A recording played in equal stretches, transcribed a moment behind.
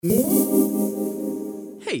Hey,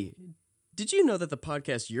 did you know that the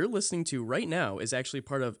podcast you're listening to right now is actually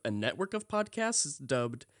part of a network of podcasts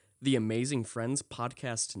dubbed the Amazing Friends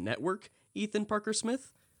Podcast Network, Ethan Parker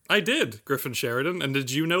Smith? I did, Griffin Sheridan. And did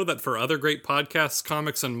you know that for other great podcasts,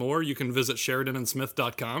 comics, and more, you can visit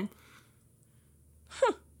SheridanandSmith.com?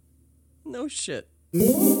 No shit.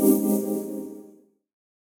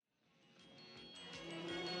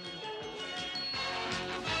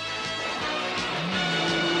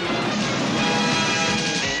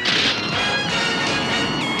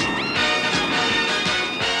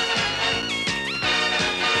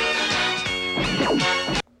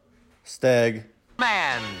 Stag.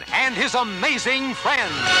 Man and his amazing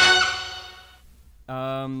friends.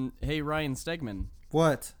 Hey Ryan Stegman,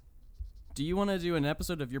 What? do you want to do an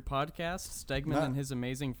episode of your podcast, Stegman and His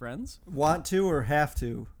Amazing Friends? Want to or have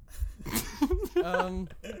to?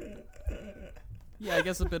 Yeah, I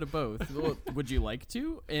guess a bit of both. Well, would you like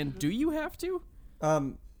to? And do you have to?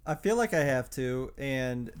 I feel like I have to,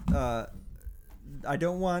 and I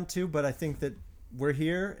don't want to, but I think that we're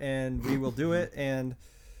here and we will do it, and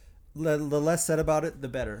the less said about it, the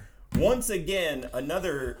better. Once again,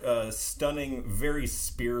 another stunning, very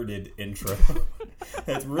spirited intro.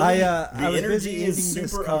 It's really the I was busy energy is inking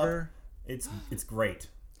this super cover. up. It's great.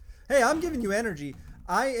 Hey, I'm giving you energy.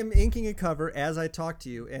 I am inking a cover as I talk to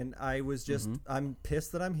you, and I was just, I'm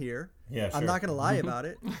pissed that I'm here. Yeah, I'm sure. not going to lie about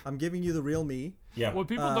it. I'm giving you the real me. Yeah. What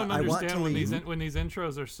people don't I want understand to when leave. when these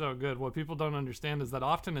intros are so good, what people don't understand is that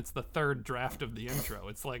often it's the third draft of the intro.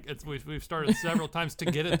 It's like we've started several times to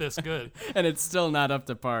get it this good. And it's still not up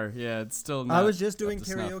to par. Yeah, it's still not I was just up doing to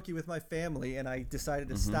snuff. karaoke with my family, and I decided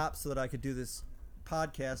to stop so that I could do this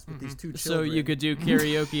podcast with these two So children. you could do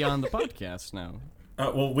karaoke on the podcast now.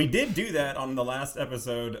 Well, we did do that on the last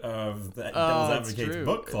episode of the Oh, Devil's it's Advocates true.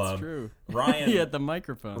 Book Club. It's true. Ryan, He had the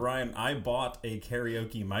microphone. Ryan, I bought a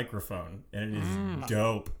karaoke microphone, and it is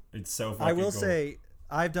dope. It's so fucking I will cool. say,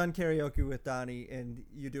 I've done karaoke with Donnie, and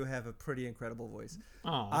you do have a pretty incredible voice.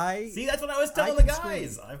 Aw. See, that's what I was telling can the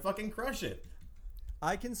guys. scream. I fucking crush it.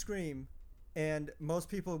 I can scream, and most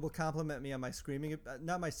people will compliment me on my screaming,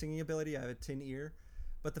 not my singing ability. I have a tin ear,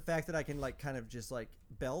 but the fact that I can kind of just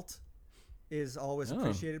belt is always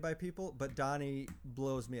appreciated by people. But Donnie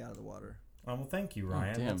blows me out of the water. Oh, well, thank you,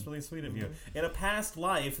 Ryan. damn. That's really sweet of you. In a past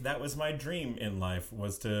life, that was my dream in life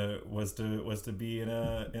was to be in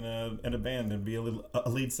a band and be a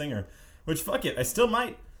lead singer. Which fuck it, I still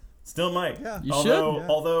might. Yeah. You although, should.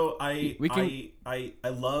 Although I We can- I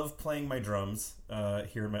love playing my drums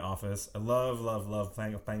here in my office. I love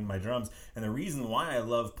playing my drums. And the reason why I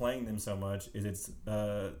love playing them so much is it's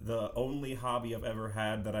the only hobby I've ever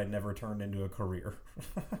had that I never turned into a career.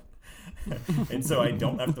 And so I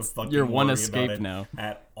don't have to fucking Your one worry escape about it now.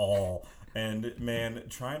 at all. And man,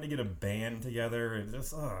 trying to get a band together, it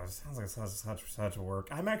just it sounds like such work.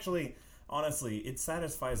 I'm actually, honestly, it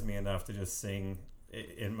satisfies me enough to just sing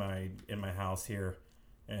in my house here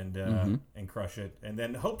and crush it. And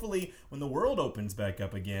then hopefully when the world opens back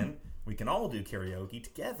up again, we can all do karaoke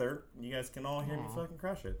together. You guys can all hear me fucking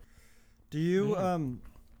crush it. Do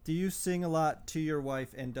you sing a lot to your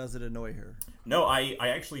wife, and does it annoy her? No, I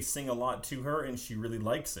actually sing a lot to her, and she really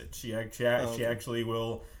likes it. She actually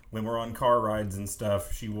will, when we're on car rides and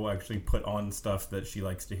stuff, she will actually put on stuff that she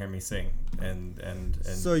likes to hear me sing. And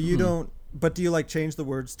So you don't. But do you change the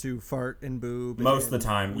words to fart and boob? most of and the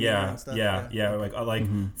time, wiener yeah. and stuff? Like I like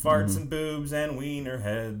farts and boobs and wiener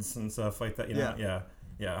heads and stuff like that. You know,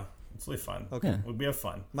 yeah. It's really fun. Okay. Yeah. It would be a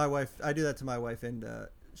fun. My wife, I do that to my wife, and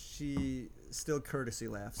she still courtesy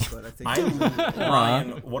laughs, but I think Ryan,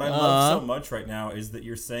 what I love so much right now is that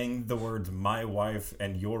you're saying the words "my wife"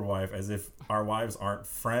 and "your wife" as if our wives aren't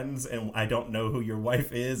friends, and I don't know who your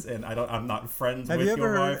wife is, and I'm not friends Have with you ever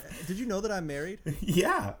your heard? wife. Did you know that I'm married?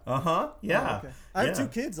 Yeah. Yeah. Oh, okay. I have two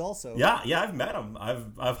kids also. Yeah. I've met them.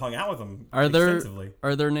 I've hung out with them Are extensively.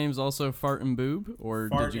 their names also Fart and Boob, or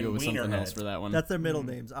Fart did you go and with something Wienerhead. else for that one? That's their middle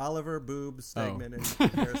names: Oliver, Boob, Stegman,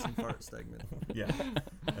 and Harrison Fart Stegman. Yeah,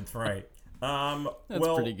 that's right. That's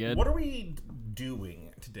well, pretty good. What are we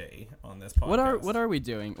doing today on this podcast? What are we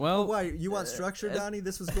doing? Well, Why you want structure, Donnie?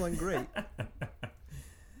 This was going great.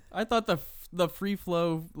 I thought the free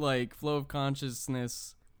flow flow of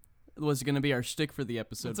consciousness was going to be our shtick for the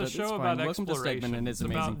episode. It's a but show it's about fine. Welcome to exploration. Stegman and His It's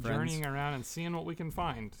Amazing about Friends. journeying around and seeing what we can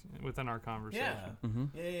find within our conversation.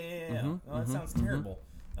 Yeah. Well, that sounds terrible.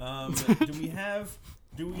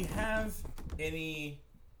 Do we have any?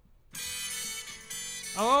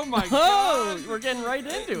 Oh my Oh, god! we're getting right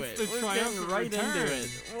into it. the We're triumphant getting right return. into it.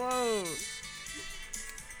 Whoa.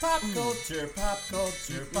 Pop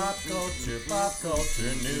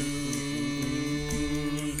culture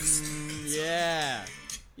news. Yeah.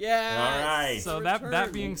 Yeah. All right. So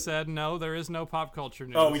that being said, no, there is no pop culture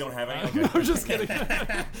news. Oh, we don't have any? Okay. I'm just kidding. Okay,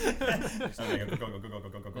 go.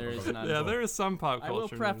 There is none. Yeah, there is some pop I culture will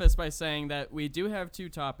news. preface by saying that we do have 2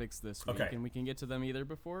 topics this week, Okay. and we can get to them either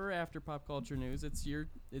before or after pop culture news. It's your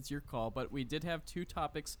call, but we did have 2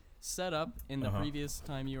 topics set up in the previous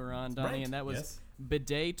time you were on, Donnie, Right, and that was yes.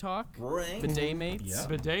 bidet talk, Right. bidet mates, Yeah.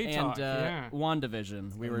 Bidet and talk, yeah.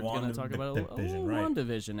 WandaVision. We were going to talk about a little right.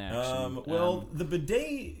 WandaVision action. Well, the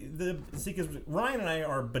bidet, because Ryan and I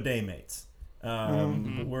are bidet mates.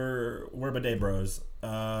 We're bidet bros.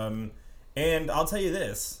 And I'll tell you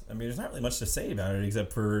this. I mean, there's not really much to say about it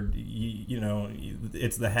except for, you know,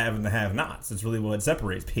 it's the have and the have-nots. It's really what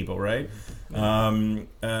separates people, right? No,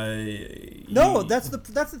 that's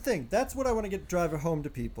the thing. That's what I want to drive home to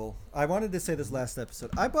people. I wanted to say this last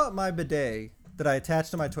episode. I bought my bidet that I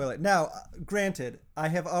attached to my toilet. Now, granted, I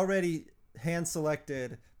have already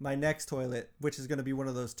hand-selected my next toilet, which is going to be one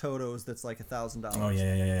of those Totos that's like $1,000. Oh,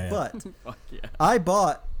 yeah. But Fuck yeah. I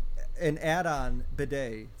bought an add-on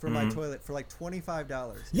bidet for my toilet for like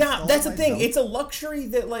 $25. Yeah, that's the thing. myself. It's a luxury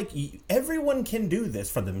that, like, everyone can do this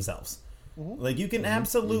for themselves. Like, you can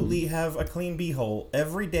absolutely have a clean beehole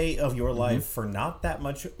every day of your life for not that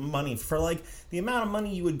much money. For, like, the amount of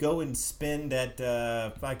money you would go and spend at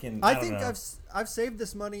fucking, I don't think know. I've saved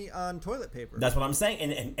this money on toilet paper. That's what I'm saying,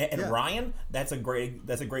 and Yeah. Ryan, that's a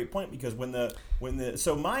great point because when the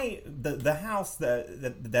house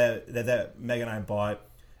that Meg and I bought,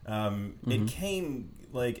 it came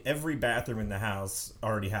like every bathroom in the house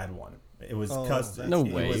already had one. It was custom. No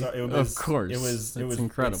it way. Was, of course. It was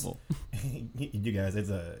incredible. You guys, it's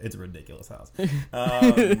a ridiculous house.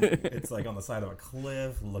 It's like on the side of a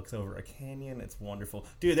cliff, looks over a canyon. It's wonderful,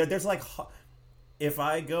 dude. There's like, if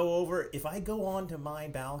I go onto my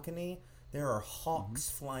balcony, there are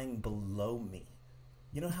hawks flying below me.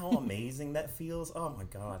 You know how amazing that feels? Oh my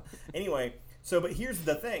god. Anyway, but here's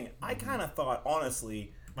the thing. I kind of thought,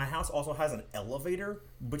 honestly, my house also has an elevator,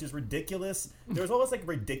 which is ridiculous. There's always like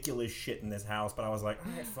ridiculous shit in this house, but I was like,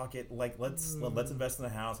 all right, fuck it. Like, let's invest in the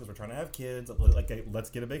house because we're trying to have kids. Like, let's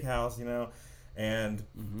get a big house, you know. And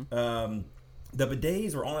the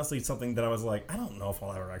bidets were honestly something that I was like, I don't know if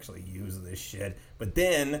I'll ever actually use this shit. But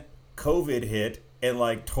then COVID hit, and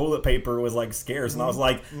like toilet paper was like scarce, and I was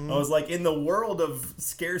like, in the world of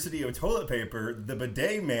scarcity of toilet paper, the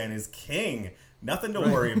bidet man is king. Nothing to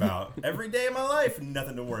worry about. Every day of my life,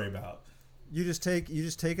 nothing to worry about. You just take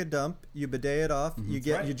a dump, you bidet it off, you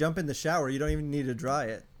jump in the shower, you don't even need to dry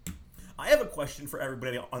it. I have a question for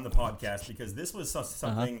everybody on the podcast because this was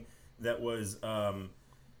something that was Ryan,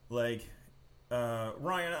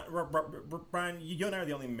 you and I are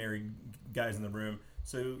the only married guys in the room,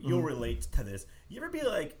 so you'll relate to this. You ever be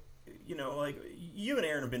like, you know, like you and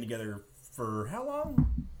Aaron have been together for how long?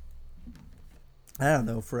 I don't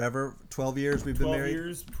know, forever. 12 years we've been 12 married.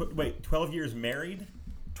 years? 12 years married?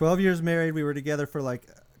 12 years married. We were together for like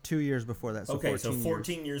 2 years before that. So okay, 14 so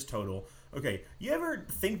 14 years total. Okay, you ever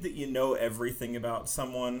think that you know everything about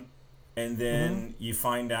someone, and then you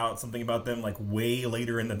find out something about them like way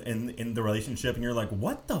later in the relationship, and you're like,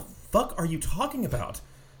 "What the fuck are you talking about?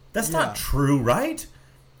 That's not true, right?"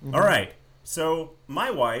 All right. So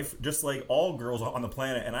my wife, just like all girls on the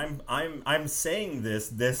planet, and I'm saying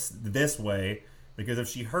this way because if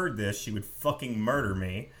she heard this, she would fucking murder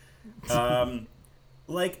me.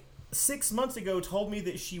 Like 6 months ago, told me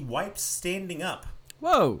that she wipes standing up.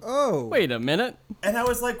 Whoa. Oh. Wait a minute. And I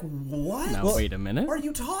was like, what? Now, wait a minute. What are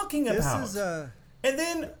you talking This about? is And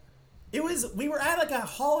then we were at like a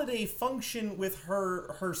holiday function with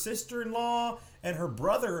her sister-in-law and her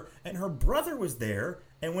brother was there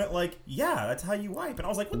and went like, yeah, that's how you wipe. And I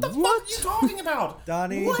was like, what the fuck are you talking about?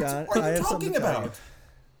 Donnie, what Don, are I you have something talking to tell you. about?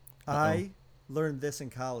 I learned this in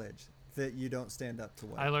college, that you don't stand up to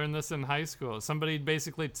wipe. I learned this in high school. Somebody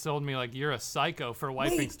basically told me like, you're a psycho for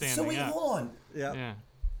wiping standing up. Hold on. Yeah.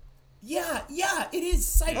 Yeah. Yeah, it is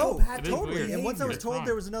Oh, psychopathic. totally. weird. And once I was It's told wrong.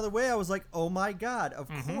 there was another way, I was like, oh my God, of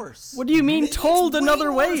course. What do you mean It makes told way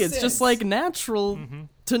another more way? It's sense. just like natural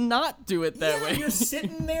to not do it that Yeah, way. you're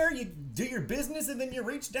sitting there, you do your business, and then you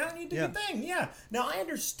reach down and you do your thing. Yeah. Now, I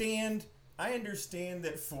understand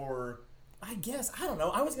that for, I guess, I don't know,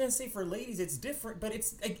 I was going to say for ladies it's different, but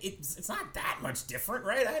it's not that much different,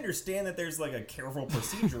 right? I understand that there's like a careful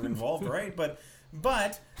procedure involved, right? But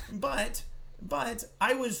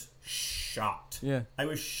I was shocked. Yeah. I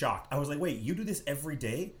was shocked. I was like, wait, you do this every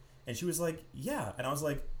day? And she was like, yeah. And I was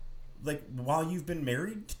like, while you've been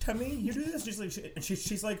married to me, you do this?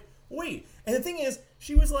 She's like, wait. And the thing is,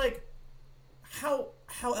 she was like,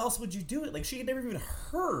 how else would you do it? Like, she had never even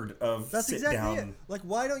heard of That's sit exactly down. it. Like,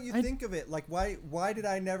 why don't you think of it? Like, why did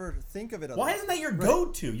I never think of it? Why isn't that your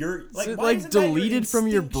go-to? You're like, Is it why like isn't that your deleted from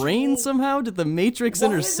your brain instinctual- somehow? Did the Matrix Why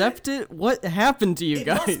intercept it? What happened to you It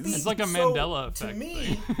must guys? be- It's like a so, Mandela effect To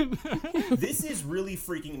me, this is really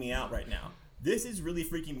freaking me out right now. This is really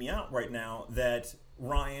freaking me out right now that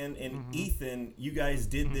Ryan and Ethan, you guys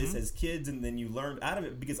did this as kids and then you learned out of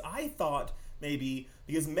it, because I thought maybe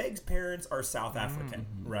because Meg's parents are South African,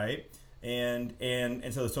 right? And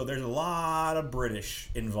so there's a lot of British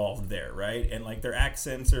involved there, right? And like their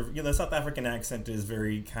accents are, the South African accent is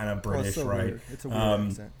very kind of British, so right? weird. It's a weird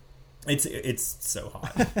accent. It's so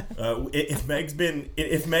hot. If Meg's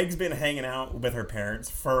been hanging out with her parents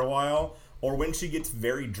for a while, or when she gets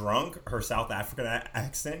very drunk, her South African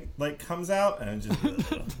accent like comes out, and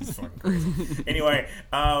it's fucking crazy. Anyway,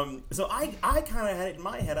 so I kind of had it in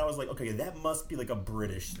my head. I was like, okay, that must be like a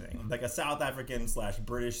British thing, like a South African /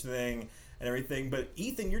 British thing, and everything. But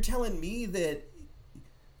Ethan, you're telling me that.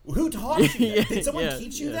 Who taught you that? Did someone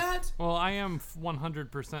teach you that? Well, I am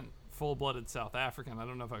 100% full-blooded South African. I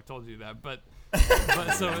don't know if I've told you that, but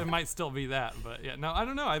so it might still be that. But yeah, no, I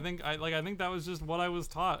don't know. I think that was just what I was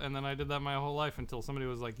taught, and then I did that my whole life until somebody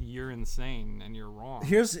was like, "You're insane and you're wrong."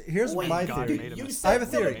 Here's Wait, my God theory. made a You mistake. said, I have a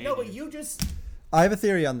theory. No, but you just. I have a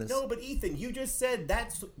theory on this. No, but Ethan, you just said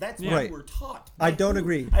that's what Right. you were taught. I don't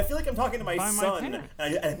agree. I feel like I'm talking to my By my son. parents.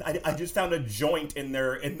 And I just found a joint in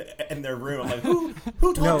their room. I'm like, who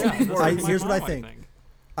taught No, you these I- words? here's what I Mom,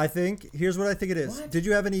 think. Here's what I think it is. What? Did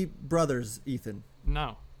you have any brothers, Ethan?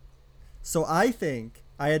 No. So I think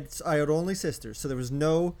I had only sisters, so there was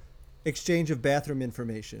no exchange of bathroom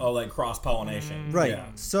information. Oh, like cross pollination, Right. Yeah.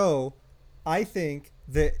 So I think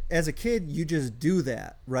that as a kid you just do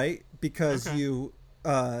that, right? Because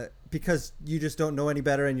Okay. because you just don't know any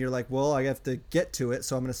better and you're like, well, I have to get to it,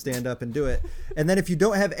 so I'm going to stand up and do it. And then if you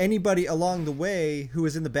don't have anybody along the way who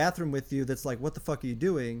is in the bathroom with you that's like, what the fuck are you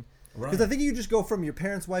doing? Because Right. I think you just go from your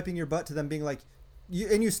parents wiping your butt to them being like,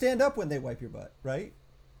 you stand up when they wipe your butt, right?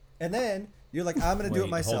 And then you're like, I'm going to do it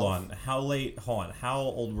Wait, myself. Hold on. How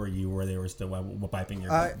old were you where they were still wiping your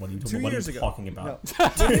butt? What are you, 2 what are years you ago. talking about? No.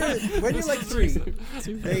 when you're like 3,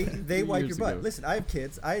 they wipe your years butt. ago. Listen, I have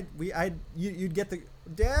kids. You'd get the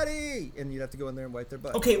daddy, and you'd have to go in there and wipe their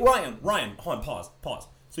butt. Okay, Ryan, hold on, pause.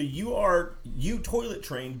 So you toilet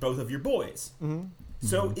trained both of your boys. Mm-hmm.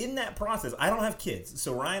 So in that process, I don't have kids,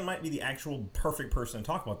 so Ryan might be the actual perfect person to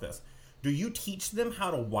talk about this. Do you teach them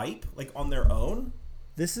how to wipe like on their own?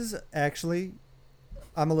 This is actually,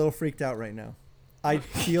 I'm a little freaked out right now. I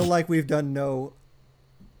feel like we've done no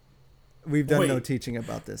Wait. teaching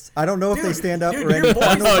about this. I don't know if they Dude, stand up dude, or your anything.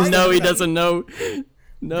 boys- Oh no, he Dude, doesn't know.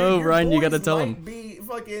 No, Dude, your Ryan, you got to boys tell might him. Be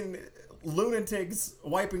fucking lunatics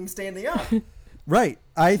wiping standing up. Right.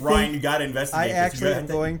 I think Ryan, you got to investigate. I this. actually You am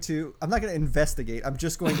gotta- going to. I'm not going to investigate. I'm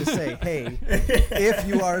just going to say, hey, if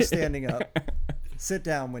you are standing up, sit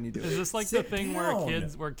down when you do Is it. this like the Sit thing down.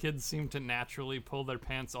 where kids seem to naturally pull their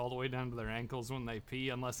pants all the way down to their ankles when they pee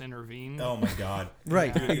unless intervened? Oh my god.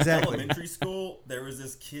 Right, Dude, exactly. In elementary school, there was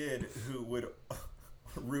this kid who would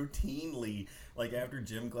routinely, like after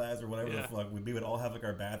gym class or whatever Yeah. the fuck, we would all have like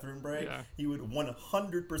our bathroom break. Yeah. He would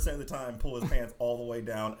 100% of the time pull his pants all the way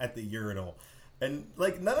down at the urinal. And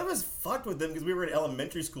like none of us fucked with them because we were in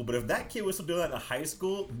elementary school. But if that kid was still doing that in high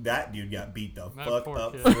school, that dude got beat the That fuck poor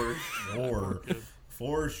up kid. for sure.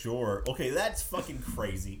 For sure. Okay, that's fucking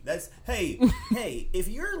crazy. Hey, if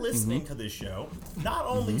you're listening to this show, not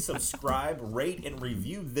only subscribe, rate, and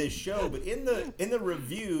review this show, but in the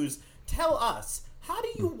reviews, tell us, how do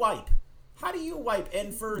you wipe? How do you wipe?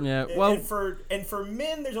 And for and for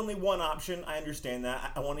men, there's only one option. I understand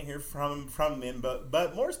that. I want to hear from men,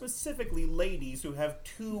 but more specifically, ladies who have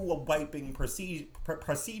 2 wiping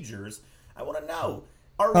procedures. I want to know.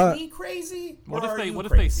 Are we crazy? What or if are they you what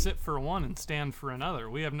if crazy? they sit for one and stand for another?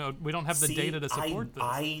 We don't have the See, data to support this.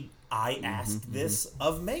 I asked this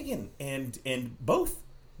of Megan, and both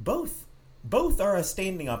are a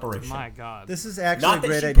standing operation. My God. This is actually Not a that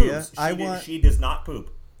great she idea. poops. She does not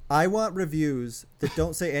poop. I want reviews that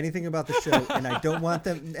don't say anything about the show, and I don't want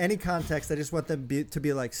them any context. I just want them to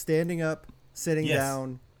be like standing up, sitting Yes.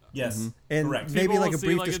 down, Yes, and correct. maybe People like will a see,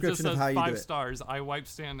 brief like, it just description of says how you do 5 it. stars. I wipe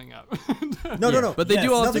standing up. No. But they Yes.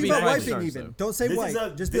 do all have to Nothing be about 5 wiping stars. even. though. Don't say This wipe. is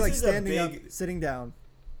a- Just be this like is a standing up, big- sitting down.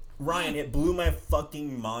 Ryan, it blew my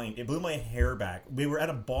fucking mind. It blew my hair back. We were at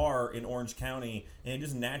a bar in Orange County, and it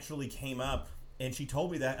just naturally came up. And she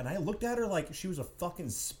told me that, and I looked at her like she was a fucking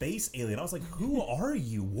space alien. I was like, "Who are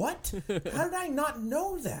you? What? How did I not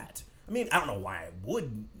know that?" I mean, I don't know why I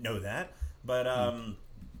would know that, but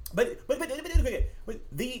okay,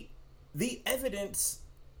 the evidence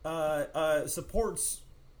supports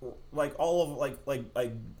like all of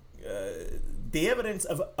the evidence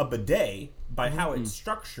of a bidet by how it's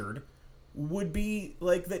structured would be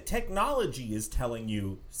like that technology is telling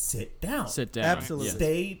you sit down. Sit down.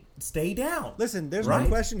 Absolutely. Stay down. Listen, there's Right? no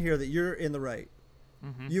question here that you're in the right.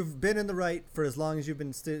 You've been in the right for as long as you've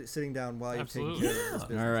been sitting down while you're taking Absolutely. care of this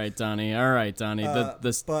business. All right, Donnie. But-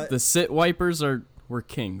 The sit wipers were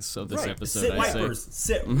kings of this Right. episode. Sit I say. wipers.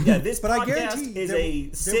 Sit. Yeah, this But I podcast guarantee is there, a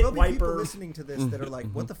there sit will be people wiper. listening to this that are like,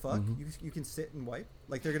 "What the fuck? You can sit and wipe?"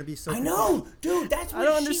 Like they're gonna be so. I know, dude. That's what I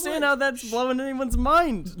don't she understand went- how that's blowing anyone's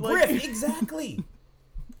mind. Like, Griff, exactly.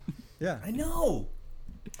 Yeah. I know.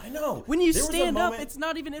 when you There was a stand up, moment- it's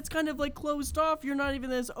not even. It's kind of like closed off. You're not even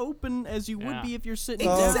as open as you would Yeah. be if you're sitting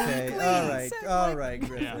Exactly. Okay. All right. Exactly. All right,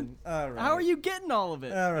 Griffin. All right. down. How are you getting all of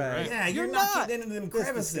it? All right. Yeah, you're You're not not. getting into them That's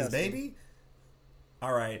crevices, disgusting. baby.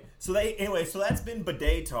 All right. So that's been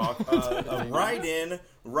bidet talk. Write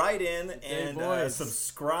in, and boys.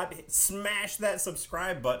 subscribe. Smash that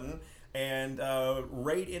subscribe button and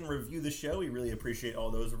rate and review the show. We really appreciate all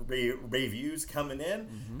those reviews coming in.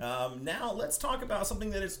 Now let's talk about something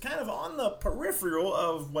that is kind of on the peripheral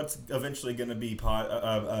of what's eventually going to be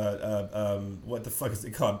what the fuck is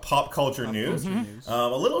it called? Pop culture news. A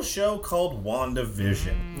little show called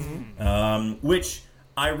WandaVision, which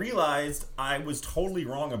I realized I was totally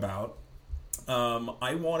wrong about.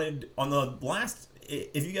 I wanted on the last.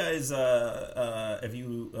 If you guys,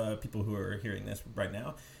 people who are hearing this right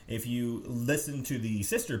now, if you listen to the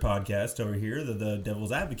sister podcast over here, the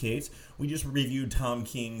Devil's Advocates, we just reviewed Tom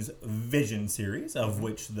King's Vision series, of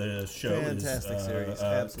which the show Fantastic is series.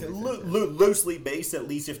 Absolutely loosely based, at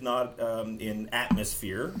least if not in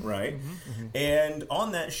atmosphere, right? And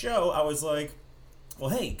on that show, I was like, well,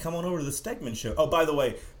 hey, come on over to the Stegman Show. Oh, by the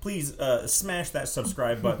way, please smash that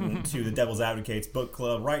subscribe button to the Devil's Advocates Book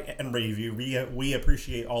Club. Write and review. We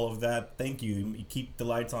appreciate all of that. Thank you. You keep the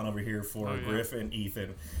lights on over here for Griff and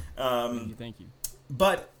Ethan. Thank you.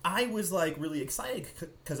 But I was like really excited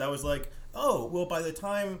because I was like, oh, well, by the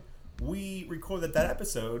time we record that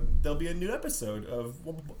episode, there'll be a new episode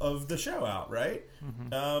of the show out, right?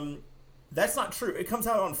 That's not true. It comes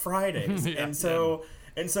out on Fridays, and so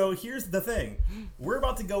here's the thing: we're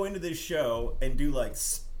about to go into this show and do like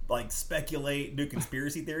speculate, do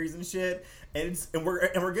conspiracy theories and shit, and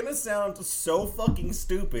we're gonna sound so fucking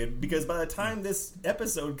stupid because by the time this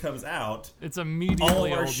episode comes out, It's all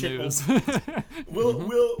immediately of our old shit news.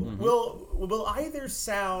 will either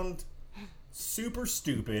sound super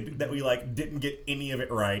stupid that we like didn't get any of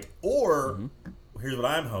it right, or here's what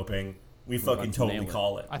I'm hoping: we fucking about to totally nail it.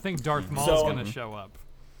 call it. I think Darth Maul's So- gonna show up.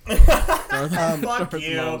 Fuck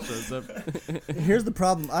you. Mom shows up. Here's the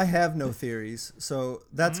problem. I have no theories, so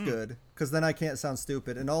that's good because then I can't sound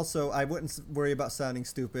stupid, and also I wouldn't worry about sounding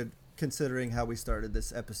stupid considering how we started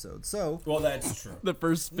this episode. So Well, that's true. The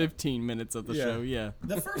first 15 minutes of the Yeah. show, yeah.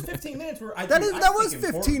 The first 15 minutes were I that think was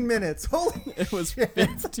 15 important. minutes. Holy It was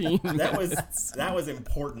 15 That was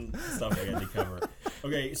important stuff I had to cover.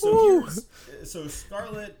 Okay, so so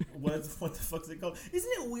Scarlet, what the fuck is it called?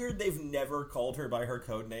 Isn't it weird they've never called her by her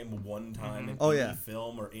code name one time in any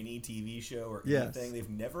film or any TV show or Yes. anything? They've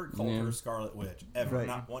never called her Scarlet Witch ever, Right.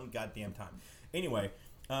 not one goddamn time. Anyway,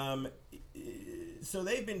 so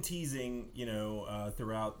they've been teasing,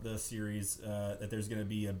 throughout the series that there's going to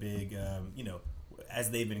be a big,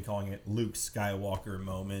 as they've been calling it, Luke Skywalker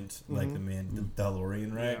moment, like the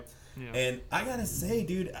Mandalorian, right? Yeah. And I gotta say,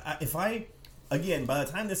 dude, again, by the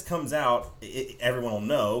time this comes out, everyone will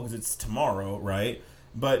know because it's tomorrow, right?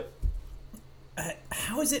 But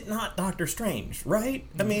how is it not Doctor Strange, right?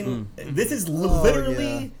 I mean, this is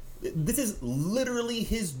literally. This is literally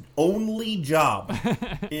his only job.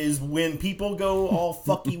 Is when people go all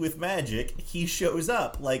fucky with magic, he shows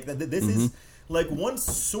up. Like this is like once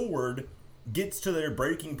Sword gets to their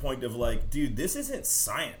breaking point of like, dude, this isn't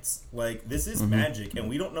science. Like this is magic, and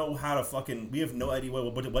we don't know how to we have no idea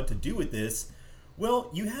what to do with this.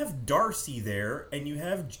 Well, you have Darcy there, and you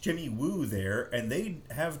have Jimmy Woo there, and they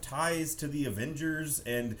have ties to the Avengers,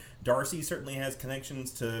 and Darcy certainly has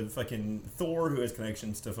connections to fucking Thor, who has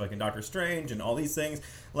connections to fucking Doctor Strange, and all these things.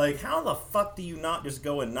 Like, how the fuck do you not just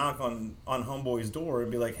go and knock on Homeboy's door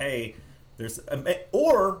and be like, hey, there's...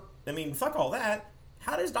 fuck all that.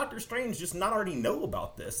 How does Doctor Strange just not already know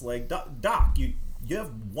about this? Like, Doc, you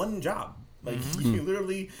have one job. Like, you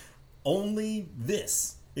literally... Only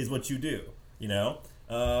this is what you do.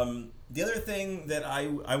 The other thing that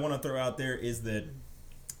I want to throw out there is that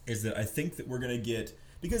I think that we're gonna get,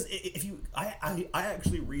 because I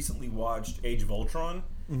actually recently watched Age of Ultron,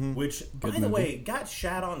 which, by the way, got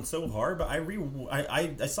shat on so hard, but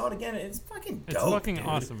I saw it again, and it's fucking dope. It's fucking dude.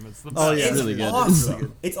 awesome. It's the Oh, yeah. It's really good.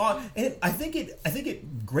 awesome. It's awesome. And I think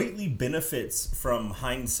it greatly benefits from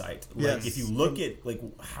hindsight. Like Yes. if you look at like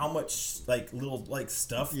how much like little like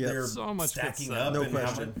stuff Yes. they're So much good stacking stuff. up, No and how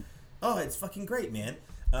question. much, it's fucking great, man.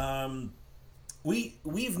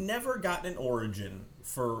 We've never gotten an origin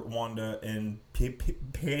for Wanda and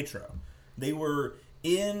Pietro. They were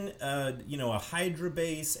in a Hydra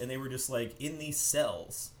base, and they were just like in these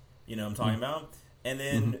cells. You know what I'm talking about? And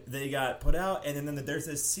then they got put out, and then there's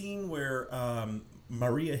this scene where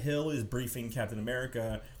Maria Hill is briefing Captain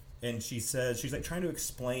America, and she's like trying to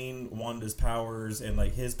explain Wanda's powers and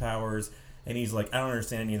like his powers, and he's like, I don't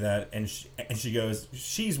understand any of that, and she goes,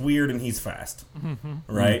 she's weird and he's fast,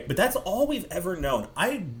 right? But that's all we've ever known.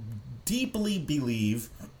 I deeply believe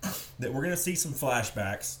that we're gonna see some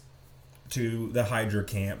flashbacks to the Hydra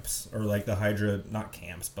camps, or like the Hydra, not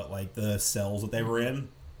camps, but like the cells that they were in.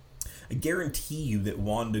 I guarantee you that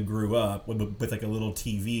Wanda grew up with like a little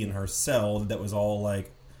TV in her cell that was all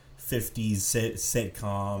like 50s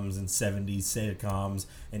sitcoms and 70s sitcoms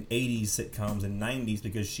and 80s sitcoms and 90s,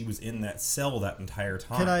 because she was in that cell that entire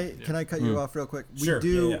time. Can I cut you off real quick? Sure,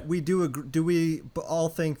 We do agree, do we all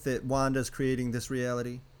think that Wanda's creating this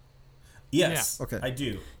reality? Yes. Yeah. Okay. I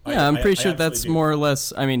do. Yeah, I'm pretty I sure that's absolutely do. more or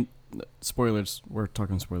less. I mean, spoilers. We're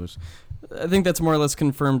talking spoilers. I think that's more or less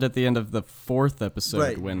confirmed at the end of the 4th episode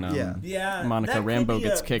Right, when Yeah, Monica that could Rambeau be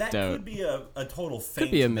gets kicked that out. could be a total feint,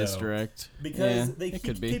 Could be a though, misdirect. because Yeah, they it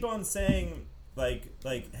could be. keep on saying like,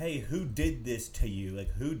 hey, who did this to you?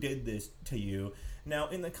 Like, who did this to you? Now,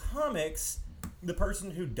 in the comics, the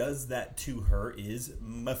person who does that to her is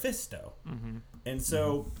Mephisto, and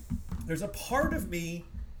so there's a part of me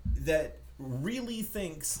that really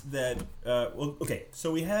thinks that.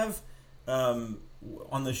 So we have.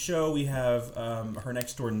 On the show, we have her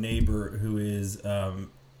next door neighbor, who is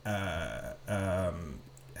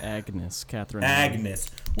Agnes, Catherine. Agnes,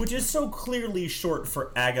 which is so clearly short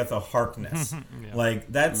for Agatha Harkness. Yeah.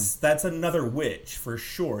 Like that's another witch for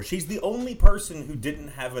sure. She's the only person who didn't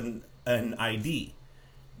have an ID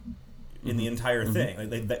in the entire thing.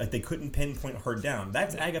 Like they couldn't pinpoint her down.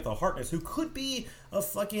 That's Agatha Harkness, who could be a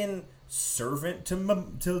fucking servant to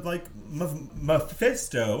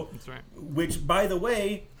Mephisto. That's right. Which, by the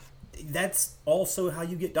way, that's also how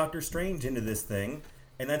you get Doctor Strange into this thing,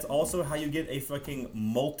 and that's also how you get a fucking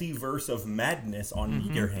multiverse of madness on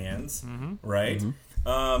your hands, right?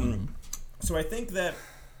 So I think that,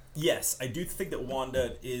 yes, I do think that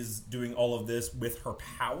Wanda is doing all of this with her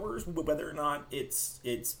powers, whether or not it's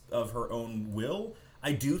of her own will.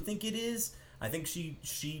 I do think it is. I think she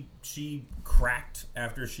cracked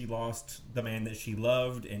after she lost the man that she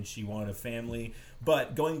loved, and she wanted a family.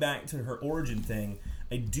 But going back to her origin thing,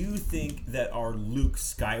 I do think that our Luke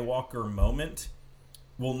Skywalker moment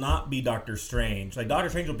will not be Doctor Strange. Like, Doctor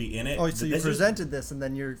Strange will be in it. Oh, so you presented this and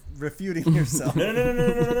then you're refuting yourself.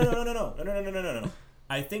 No.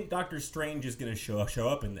 I think Doctor Strange is going to show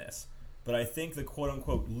up in this, but I think the quote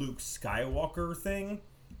unquote Luke Skywalker thing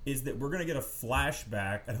is that we're going to get a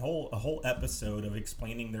flashback, a whole episode of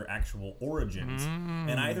explaining their actual origins.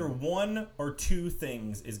 And either one or two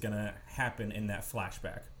things is going to happen in that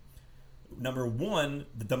flashback. Number one,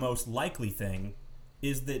 the most likely thing,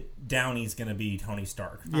 is that Downey's going to be Tony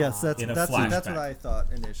Stark. Yes, that's what flashback. I thought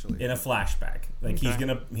initially. In a flashback. Like, Okay.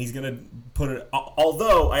 he's gonna put it...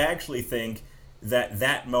 Although, I actually think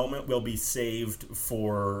that moment will be saved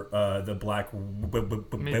for the Black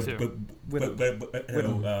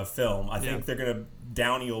film. I think they're gonna...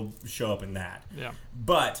 Downey will show up in that. Yeah.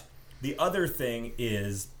 But the other thing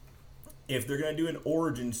is, if they're gonna do an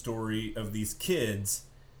origin story of these kids,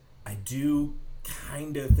 I do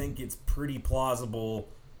kind of think it's pretty plausible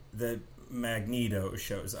that Magneto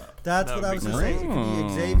shows up. That's That what I would was be going to say. It great. could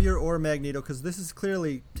be Xavier or Magneto, because this is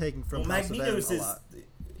clearly taken from House of M Magneto's a is, lot.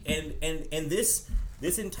 and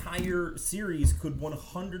this entire series could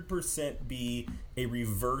 100% be a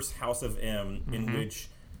reverse House of M, in which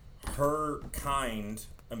her kind,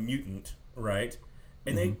 a mutant, right?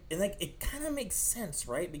 And it kind of makes sense,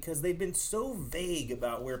 right? Because they've been so vague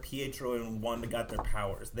about where Pietro and Wanda got their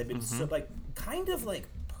powers. They've been so kind of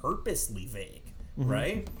purposely vague,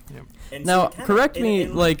 right? Yep. And Now, it kinda- correct and- me,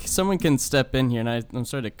 and- like, someone can step in here, and I'm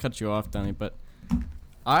sorry to cut you off, Donnie, but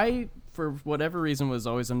I, for whatever reason, was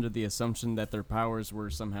always under the assumption that their powers were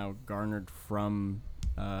somehow garnered from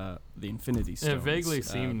the Infinity Stones. It vaguely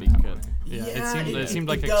seemed that way. Yeah, it seemed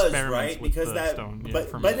like does, experiments right? with Because the that, stone.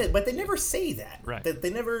 Yeah, but they never say that. Right. That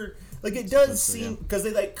they never it does seem, because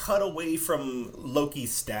they cut away from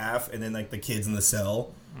Loki's staff and then the kids in the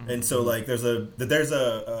cell, and so there's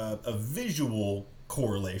a visual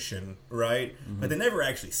correlation, right? But they never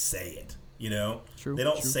actually say it. True, they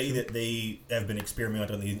don't true, say true. that they have been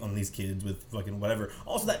experimenting on these kids with fucking whatever.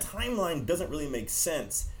 Also, that timeline doesn't really make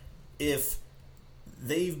sense if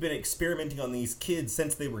they've been experimenting on these kids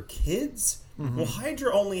since they were kids. Well,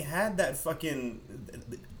 Hydra only had that fucking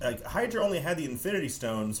Hydra only had the Infinity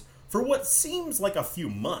Stones for what seems like a few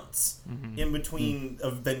months in between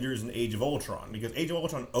Avengers and Age of Ultron, because Age of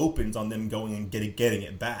Ultron opens on them going and getting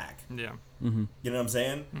it back. Yeah. You know what I'm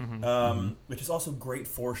saying? Which is also great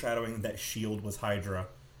foreshadowing that S.H.I.E.L.D. was Hydra,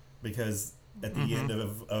 because at the end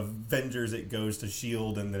of Avengers it goes to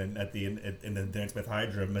S.H.I.E.L.D. and then at the end and then it's with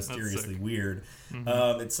Hydra, mysteriously weird.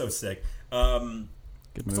 It's so sick.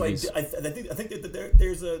 Good So movies. I think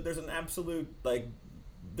that there's an absolute, like,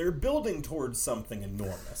 they're building towards something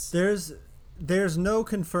enormous. There's no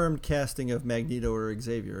confirmed casting of Magneto or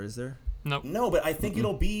Xavier, is there? Nope. No, but I think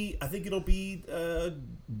it'll be Patrick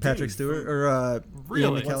dude Stewart from- or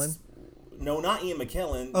Really? Ian McKellen? No, not Ian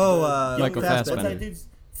McKellen. Oh, young Michael What's Fassbender. that dude's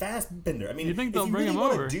Fassbender? I mean, You think if they'll you bring really him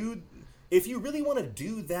wanna over? if you really want to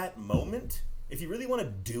do that moment, if you really want to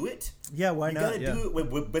do it, Yeah, why you not? gotta Yeah. do it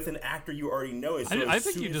with an actor you already know. I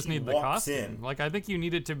think you just need the costume. Like, I think you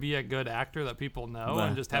need it to be a good actor that people know,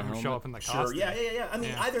 and just have him show up in the Sure, costume. yeah. I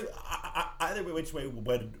mean, Yeah. either which way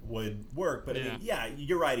would work. But I mean, yeah,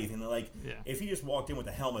 you're right, Ethan. Like, Yeah. if he just walked in with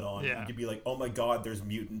a helmet on, Yeah. you'd be like, oh my god, there's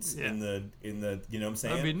mutants Yeah. in the you know what I'm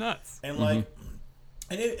saying? That'd be nuts. And like,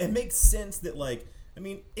 and it makes sense that, like, I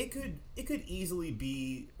mean, it could easily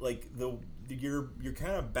be like your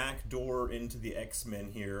kind of back door into the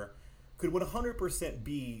X-Men here could 100%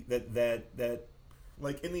 be that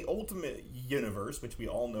like in the Ultimate Universe, which we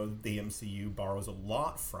all know the MCU borrows a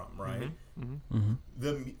lot from, right?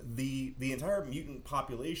 The entire mutant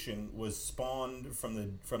population was spawned from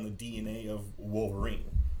the DNA of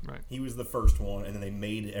Wolverine. Right. He was the first one, and then they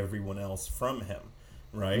made everyone else from him,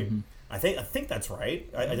 right? I think that's right.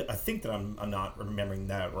 I think that I'm not remembering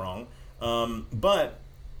that wrong. But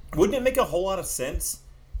wouldn't it make a whole lot of sense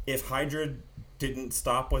if Hydra didn't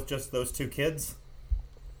stop with just those two kids?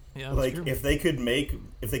 Yeah, that's Like, true. if they could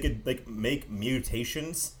make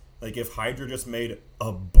mutations, like if Hydra just made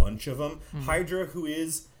a bunch of them, Hydra, who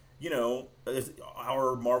is, is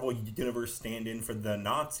our Marvel Universe stand-in for the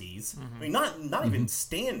Nazis. I mean, not even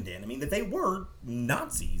stand-in. I mean, that they were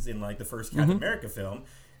Nazis in, like, the first Captain America film.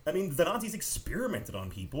 I mean, the Nazis experimented on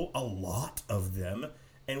people, a lot of them.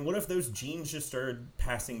 And what if those genes just started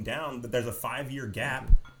passing down? That there's a 5-year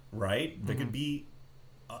gap, right? There could be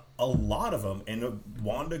a lot of them, and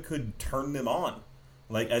Wanda could turn them on,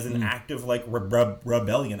 like, as an act of, like,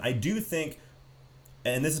 rebellion. I do think,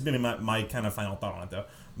 and this has been my kind of final thought on it, though,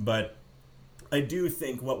 but I do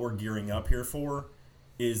think what we're gearing up here for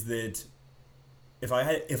is that if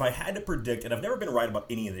I had to predict, and I've never been right about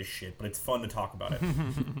any of this shit, but it's fun to talk about it.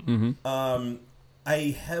 I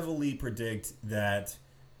heavily predict that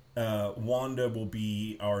Wanda will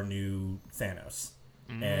be our new Thanos.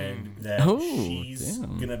 And that she's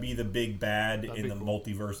gonna be the big bad in the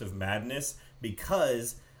multiverse of madness,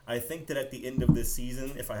 because I think that at the end of this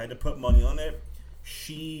season, if I had to put money on it,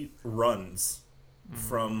 she runs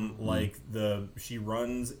from she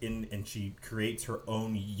runs in and she creates her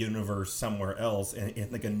own universe somewhere else in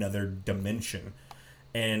like another dimension.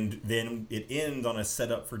 And then it ends on a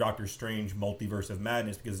setup for Doctor Strange Multiverse of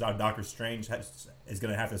Madness, because Doctor Strange is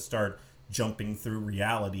going to have to start jumping through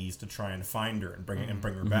realities to try and find her and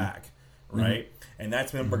bring her back, right? And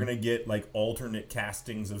that's when we're going to get, like, alternate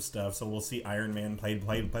castings of stuff. So we'll see Iron Man played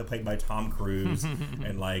by Tom Cruise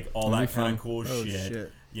and, like, all That'd that be kind of fun. cool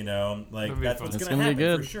shit. You know, like, That'd be that's fun. what's It's going to gonna be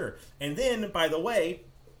happen good. for sure. And then, by the way,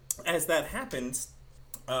 as that happens,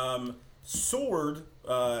 Sword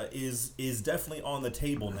is definitely on the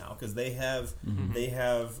table now, because they have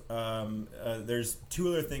there's two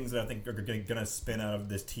other things that I think are going to spin out of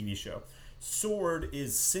this TV show. Sword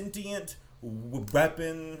is sentient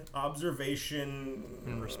weapon observation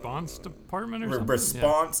Response department or something?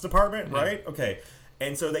 response department, right? Okay,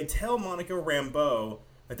 and so they tell Monica Rambeau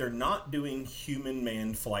that they're not doing human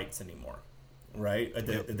manned flights anymore, right?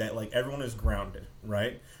 That like everyone is grounded,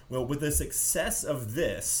 right? Well, with the success of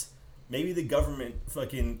this, maybe the government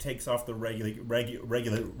fucking takes off the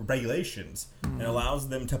regulations and allows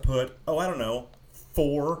them to put, I don't know,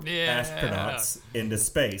 4 astronauts into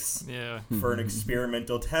space for an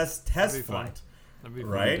experimental test be fun. flight, That'd be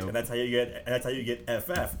right? fun. And that's how you get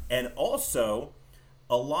FF. And also,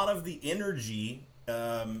 a lot of the energy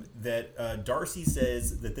that Darcy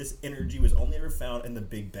says that this energy was only ever found in the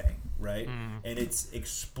Big Bang, right? And it's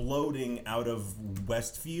exploding out of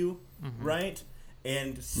Westview, right?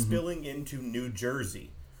 And spilling into New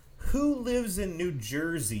Jersey. who lives in New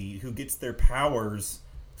Jersey who gets their powers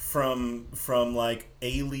from like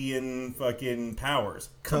alien fucking powers?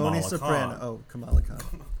 Tony Kamala Soprano. Khan. Oh, Kamala Khan.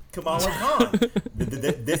 Kamala Khan.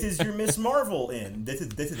 This is your Miss Marvel in. This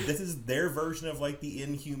is their version of like the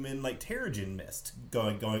Inhuman like Terrigen Mist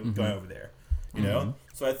going over there. You know?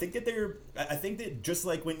 So I think that just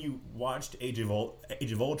like when you watched Age of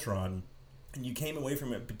Ultron and you came away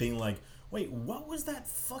from it being like, wait, what was that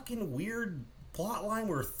fucking weird plot line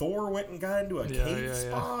where Thor went and got into a cave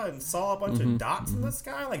spa and saw a bunch of dots in the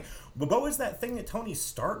sky? Like, what was that thing that Tony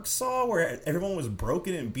Stark saw where everyone was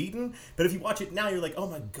broken and beaten? But if you watch it now, you're like, oh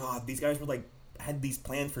my god, these guys were like had these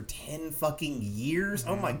plans for 10 fucking years.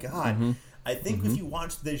 Oh my god. I think if you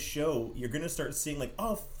watch this show, you're gonna start seeing like,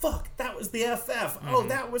 oh fuck, that was the FF. Oh,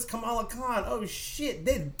 that was Kamala Khan. Oh shit,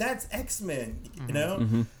 that's X-Men. You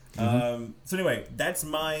know. So anyway, that's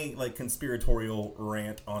my like conspiratorial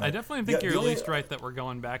rant on it. I definitely think you're at least right that we're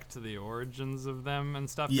going back to the origins of them and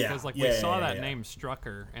stuff, because like we saw that name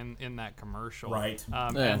Strucker in that commercial, right?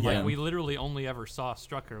 And like we literally only ever saw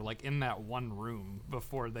Strucker like in that one room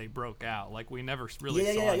before they broke out. Like we never really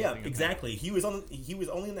saw anything of exactly. He was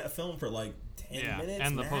only in that film for like 10 minutes,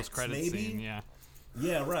 and the max, post-credit maybe? scene,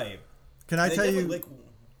 yeah, right. Can I tell you? Like,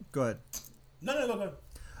 go ahead. No, go ahead.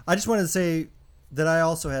 I just wanted to say that I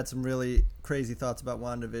also had some really crazy thoughts about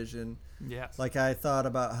WandaVision. Yes. Like I thought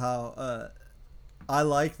about how I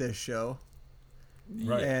like this show,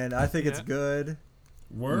 Right. and I think it's good.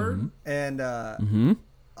 Word. And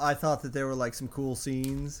I thought that there were like some cool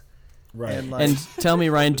scenes. Right. And, like, And tell me,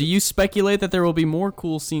 Ryan, do you speculate that there will be more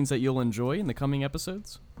cool scenes that you'll enjoy in the coming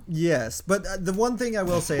episodes? yes, but the one thing I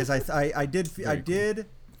will say is I did.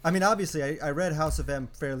 I mean, obviously, I read House of M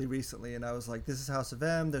fairly recently, and I was like, this is House of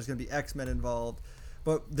M. There's going to be X-Men involved.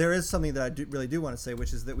 But there is something that I really do want to say,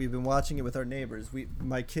 which is that we've been watching it with our neighbors.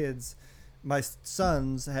 My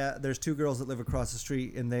sons, there's 2 girls that live across the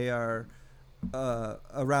street, and they are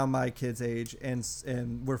around my kids' age,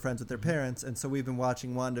 and we're friends with their parents. And so we've been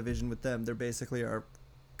watching WandaVision with them. They're basically our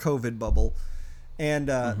COVID bubble. And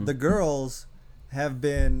the girls have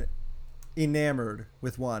been enamored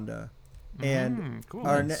with Wanda. And cool.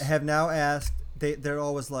 have now asked. They're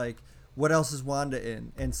always like, "What else is Wanda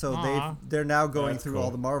in?" And so they're now going through all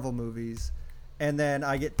the Marvel movies. And then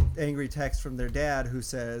I get angry texts from their dad who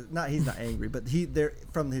says, he's not angry, but they're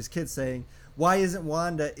from his kids saying, "Why isn't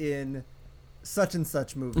Wanda in such and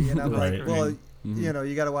such movie?" And I'm like, "Well, you know,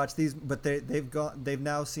 you got to watch these." But they've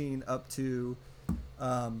now seen up to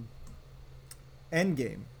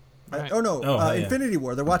Endgame. Right. Infinity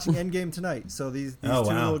War. They're watching Endgame tonight. So these 2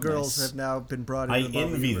 little girls have now been brought into the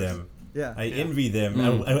Marvel envy universe. them. Yeah. I envy them.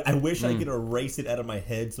 I wish I could erase it out of my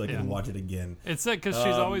head so I could watch it again. It's sad because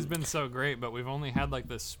she's always been so great, but we've only had like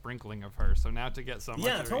this sprinkling of her. So now to get so much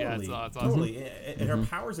of her, it's awesome. Totally. And her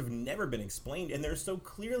powers have never been explained, and they're so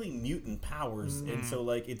clearly mutant powers. And so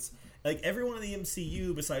like it's like everyone in the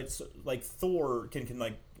MCU besides like Thor can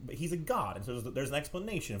like, he's a god, and so there's an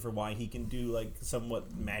explanation for why he can do like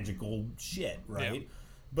somewhat magical shit, right? Yeah.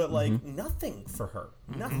 But like nothing for her,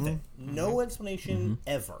 nothing, no explanation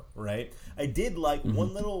ever, right? I did like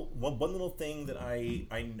one little thing that I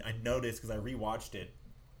noticed because I rewatched it.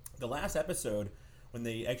 The last episode, when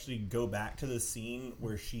they actually go back to the scene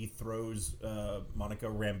where she throws Monica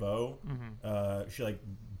Rambeau, she like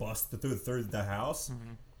busts through the house.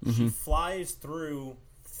 She flies through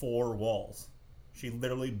 4 walls. She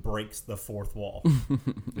literally breaks the 4th wall.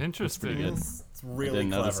 Interesting. It's really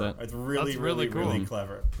clever. It's really cool. really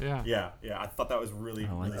clever. Yeah. I thought that was really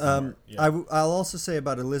really smart. Yeah. I'll also say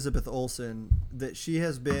about Elizabeth Olsen that she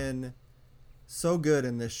has been so good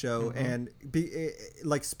in this show, and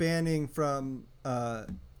like spanning from the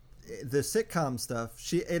sitcom stuff.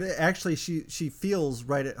 She feels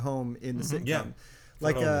right at home in the sitcom. Yeah.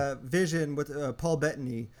 Like Vision with Paul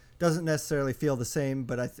Bettany doesn't necessarily feel the same,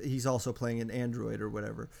 but he's also playing an android or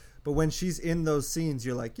whatever. But when she's in those scenes,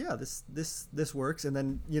 you're like, yeah, this works. And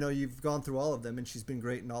then you've gone through all of them, and she's been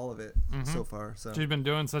great in all of it so far. So she's been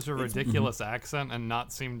doing such a ridiculous accent and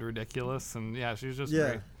not seemed ridiculous, and she's just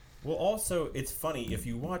great. Well, also, it's funny, if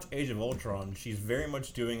you watch Age of Ultron, she's very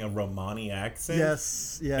much doing a Romani accent.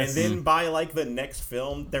 Yes. And then by, like, the next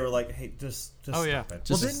film, they were like, hey, just stop it.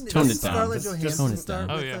 Just tone it down. Scarlett Johansson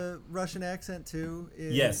start with a Russian accent, too?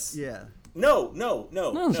 Yes. Yeah. No. I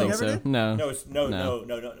don't think so. No.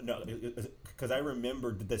 No. Because I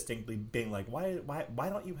remember distinctly being like, why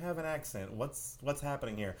don't you have an accent? What's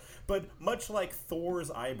happening here? But much like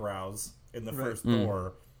Thor's eyebrows in the first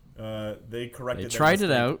Thor, they corrected. They tried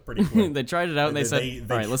it out. Pretty quick. They tried it out, and they said,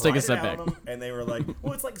 "All right, let's take a step back." And they were like,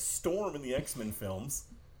 "Well, it's like Storm in the X-Men films.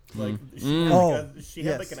 Like she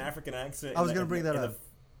had like an African accent. I was going to bring that up.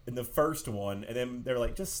 in the first one, and then they're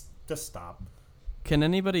like, just stop. Can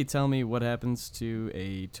anybody tell me what happens to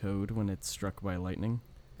a toad when it's struck by lightning?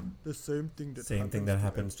 The same thing that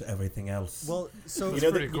happens to everything else. Well, so It's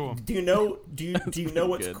pretty cool. Do you know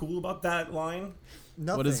what's good. cool about that line?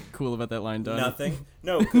 nothing. What is cool about that line, Donnie? Nothing.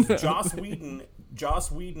 No, because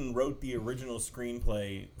Joss Whedon wrote the original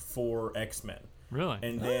screenplay for X-Men. Really?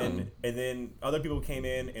 And then other people came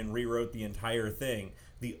in and rewrote the entire thing.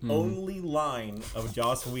 The only line of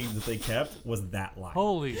Joss Whedon that they kept was that line.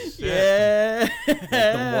 Holy shit. Yeah. Like the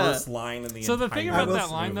worst line in the So entire the thing about that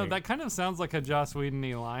movie. line though, that kind of sounds like a Joss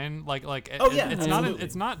Whedon-y line. Oh, yeah, it's absolutely.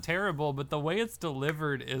 it's not terrible, but the way it's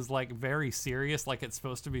delivered is like very serious, like it's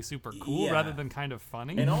supposed to be super cool Yeah. rather than kind of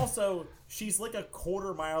funny. And also, she's like a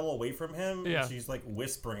quarter mile away from him. Yeah. And she's like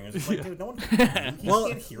whispering. It's just like, dude, no one can hear you. He Well,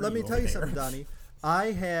 can't hear let me over tell you there. something, Donnie.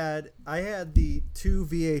 I had the 2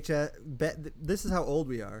 VHS. This is how old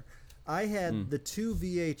we are. I had the 2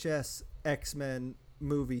 VHS X-Men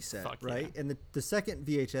movie set, Fuck right? yeah. And the second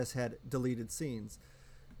VHS had deleted scenes.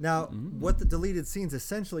 Now, what the deleted scenes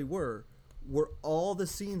essentially were all the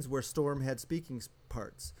scenes where Storm had speaking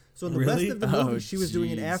parts. So in the Really? rest of the movie, Oh, she was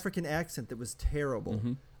doing an jeez. African accent that was terrible,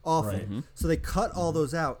 awful. Right. So they cut all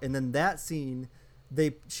those out, and then that scene,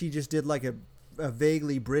 she just did like a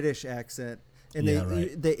vaguely British accent. And Yeah,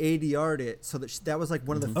 right. they ADR'd it so that that was like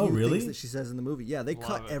one of the few Oh, really? things that she says in the movie. Yeah, they Love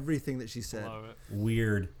cut it. everything that she said. Love it.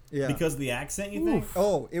 Weird. Yeah. Because the accent, you think?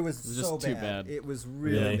 Oh, it was just so too bad. bad. It was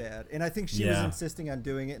really Really? bad. And I think she was Yeah. insisting on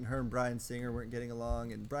doing it, and her and Bryan Singer weren't getting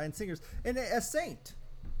along. And Bryan Singer's a saint.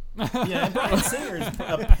 Yeah, and Bryan Singer's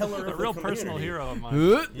a pillar A of real the personal community. hero of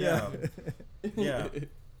mine. Yeah. Yeah.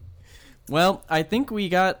 Well, I think we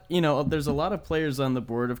got, there's a lot of players on the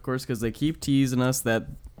board, of course, because they keep teasing us that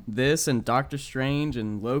this and Doctor Strange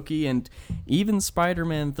and Loki and even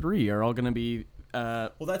Spider-Man 3 are all going to be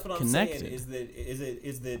Well, that's what I'm connected. saying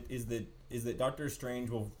is that Doctor Strange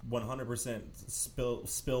will 100%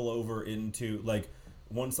 spill over into, like,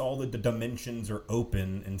 once all the dimensions are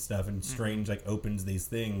open and stuff, and Strange like opens these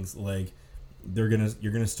things, like you're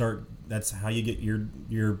gonna start. That's how you get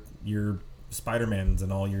your Spider-Mans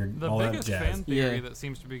and all The all that biggest jazz. fan theory Yeah. that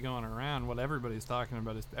seems to be going around, what everybody's talking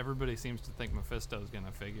about, is everybody seems to think Mephisto's going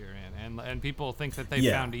to figure in, and people think that they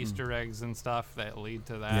Yeah. found Easter eggs and stuff that lead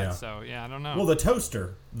to that. Yeah. So yeah, I don't know. Well, the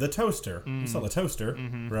toaster. You saw the toaster,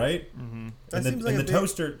 right? Mm-hmm. That And the, seems like and a the big-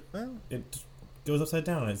 toaster, Well, it goes upside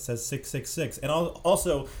down and it says 666. And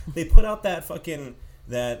also, they put out that fucking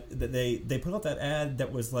that they put out that ad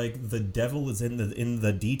that was like the devil is in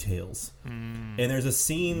the details. And there's a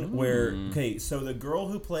scene where so the girl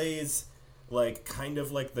who plays like kind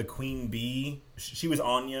of like the Queen Bee, she was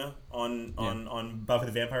Anya on Buffy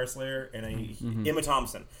the Vampire Slayer, and Emma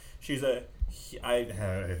Thompson. I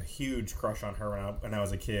had a huge crush on her when I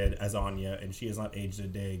was a kid as Anya, and she has not aged a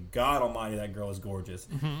day. God almighty, that girl is gorgeous.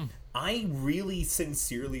 I really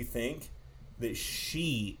sincerely think that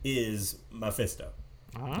she is Mephisto.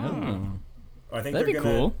 Oh. I think That'd be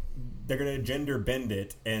cool. They're gonna gender bend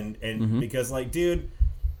it, and because like, dude,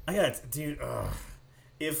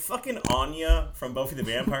 if fucking Anya from Buffy the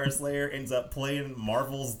Vampire Slayer ends up playing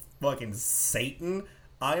Marvel's fucking Satan,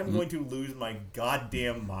 I am going to lose my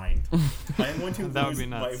goddamn mind. I am going to That would lose be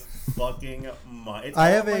my nuts. fucking mind. It's I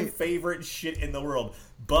all have my a- favorite shit in the world.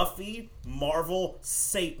 Buffy, Marvel,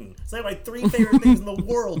 Satan. It's like my 3 favorite things in the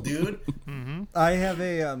world, dude. I have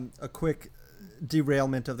a quick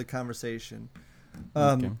derailment of the conversation.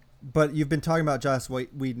 Okay. But you've been talking about Joss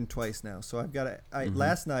Whedon twice now, so I've got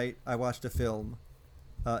last night I watched a film,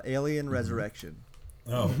 Alien Resurrection.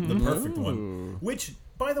 Oh, the perfect one. Which,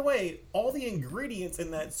 by the way, all the ingredients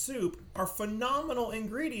in that soup are phenomenal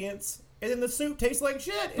ingredients, and then the soup tastes like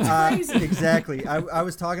shit. It's crazy. Exactly. I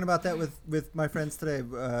was talking about that with my friends today,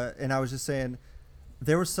 and I was just saying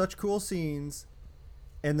there were such cool scenes,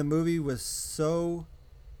 and the movie was so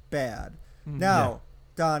bad. Now,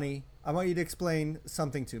 Donnie, I want you to explain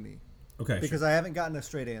something to me Okay, because sure. I haven't gotten a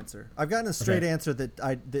straight answer. I've gotten a straight answer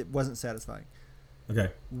that wasn't satisfying. Okay.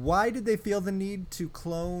 Why did they feel the need to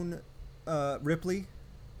clone Ripley?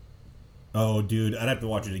 Oh, dude, I'd have to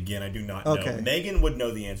watch it again. I do not know. Okay. Megan would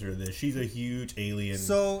know the answer to this. She's a huge alien.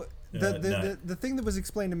 So nut. the thing that was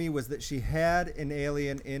explained to me was that she had an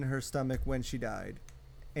alien in her stomach when she died.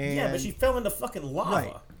 And Yeah, but she fell into fucking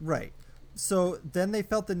lava. Right. So then they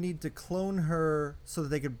felt the need to clone her so that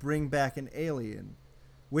they could bring back an alien,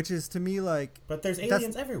 which is to me like. But there's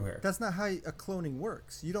aliens everywhere. That's not how a cloning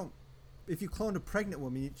works. You don't. If you cloned a pregnant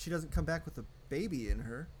woman, she doesn't come back with a baby in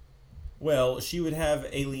her. Well, she would have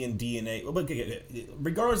alien DNA. But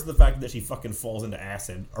regardless of the fact that she fucking falls into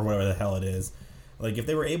acid or whatever the hell it is, Like, if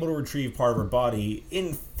they were able to retrieve part of her body,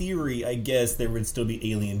 in theory, I guess there would still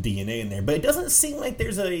be alien DNA in there. But it doesn't seem like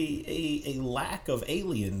there's a lack of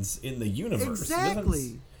aliens in the universe.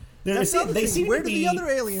 Exactly. They seem Where to do be the other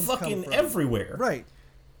aliens come fucking from? everywhere. Right.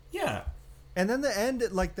 Yeah. And then the end,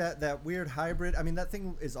 like that weird hybrid. I mean, that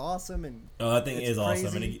thing is awesome, and Oh, that thing it's is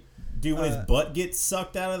awesome. crazy. Dude, when his butt gets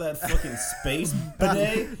sucked out of that fucking space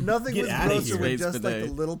bidet, nothing get was out of grosser here. with Space just like bidet.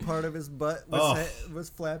 the little part of his butt was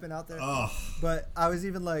flapping out there. Oh, But I was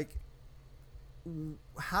even like,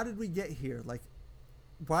 how did we get here? Like,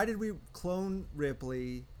 why did we clone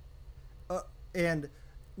Ripley? And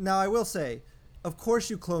now I will say, of course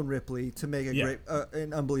you clone Ripley to make a great,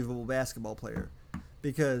 an unbelievable basketball player,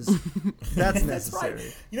 because that's necessary.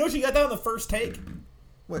 right. You know what she got down on the first take?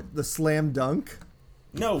 What, the slam dunk?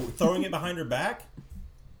 No, throwing it behind her back.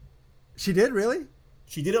 She did, really?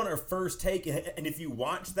 She did it on her first take, and if you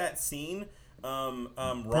watch that scene, Ron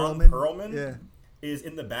Perlman is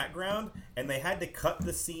in the background, and they had to cut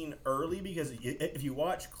the scene early because if you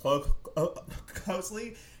watch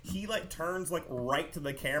closely, he like turns like right to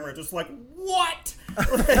the camera, just like what?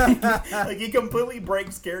 like he completely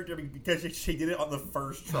breaks character because she did it on the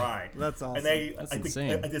first try. That's awesome. And That's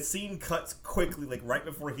insane. the scene cuts quickly, like right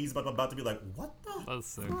before he's about to be like, what the? That's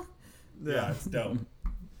sick. Yeah, it's dope.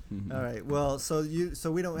 All right. Well, so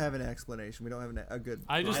we don't have an explanation. We don't have a good.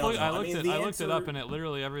 I just I don't looked. know. I I looked mean, it. the I looked it answer- up, and it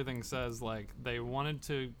literally everything says like they wanted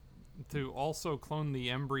to also clone the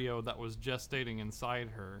embryo that was gestating inside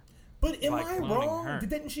her. But am By I cloning wrong? her.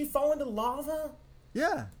 Didn't she fall into lava?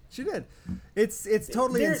 Yeah, she did. It's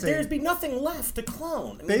totally insane. There's be nothing left to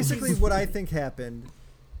clone. I mean, Basically, what I think happened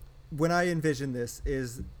when I envisioned this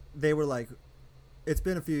is they were like, "It's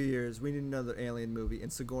been a few years. We need another Alien movie,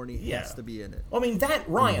 and Sigourney has to be in it." I mean, that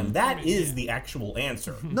Ryan, that is the actual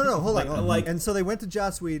answer. No, hold on. Like- and so they went to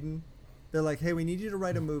Joss Whedon. They're like, "Hey, we need you to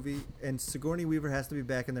write a movie, and Sigourney Weaver has to be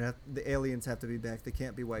back, and the aliens have to be back. They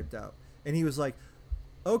can't be wiped out." And he was like,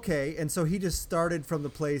 "Okay." And so he just started from the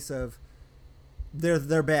place of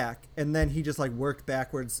they're back, and then he just like worked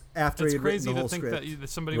backwards after It's he had written crazy the to whole think script. that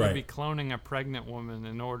somebody Right. would be cloning a pregnant woman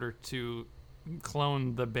in order to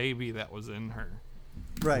clone the baby that was in her.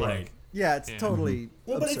 Right. Right. Yeah, it's Yeah. totally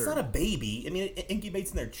Well, but it's absurd. not a baby. I mean, it incubates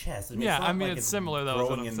in their chest. I mean, Yeah, it's not I mean like it's similar though. Is what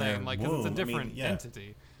growing I'm in saying. their Like 'cause it's a womb. I mean, different yeah.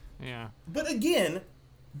 entity. Yeah. But again,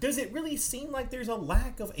 does it really seem like there's a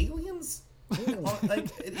lack of aliens?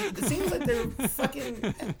 Like it seems like they're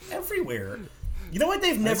fucking everywhere. You know what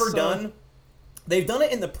they've never done? They've done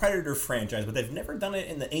it in the Predator franchise, but they've never done it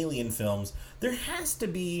in the Alien films. There has to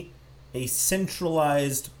be a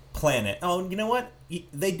centralized planet. Oh, you know what?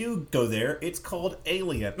 They do go there. It's called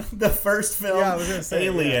Alien. The first film, Yeah, I was gonna say,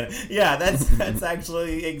 Alien. Yeah, that's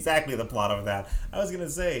actually exactly the plot of that. I was gonna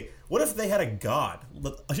say, what if they had a god?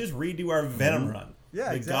 Let's just redo our Venom run. Yeah,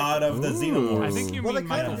 the exactly. god of the Ooh. Xenomorphs. I think you Well, mean they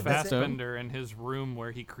kinda Michael did that. Fassbender in his room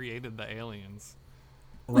where he created the aliens.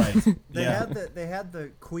 Right. They yeah. had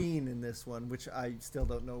the Queen in this one, which I still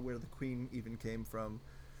don't know where the Queen even came from.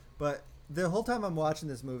 But the whole time I'm watching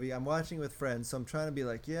this movie, I'm watching it with friends, so I'm trying to be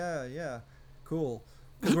like, yeah, cool,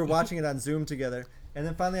 because we're watching it on Zoom together. And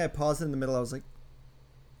then finally, I paused it in the middle. I was like,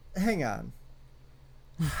 hang on,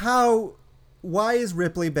 why is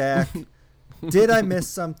Ripley back? Did I miss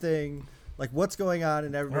something? Like, what's going on?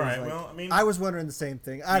 And everybody's All right, like, well, I mean, I was wondering the same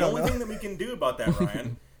thing. I the don't only know. thing that we can do about that,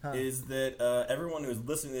 Ryan, is that everyone who's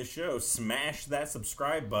listening to this show, smash that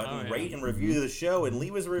subscribe button, Oh, yeah. rate and review the show, and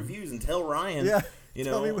leave us reviews and tell Ryan. Yeah. You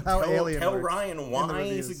Tell know, me how Alien tell works Ryan in the why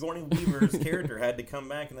reviews. Sigourney Weaver's character had to come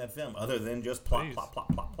back in that film, other than just plot, Please. plot, plot,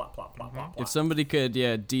 plot, plot, plot, plot, plot, If plot. somebody could,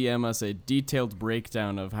 DM us a detailed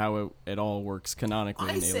breakdown of how it all works canonically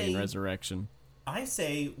I in say- Alien Resurrection. I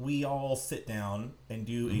say we all sit down and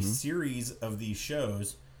do a series of these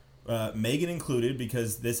shows, Megan included,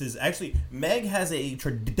 because this is actually Meg has a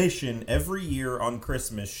tradition every year on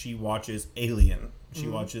Christmas. She watches Alien. She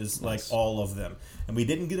watches like all of them, and we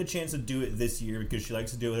didn't get a chance to do it this year because she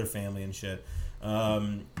likes to do it with her family and shit.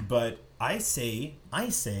 But I say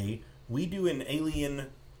we do an Alien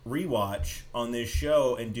rewatch on this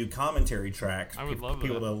show and do commentary tracks I would for love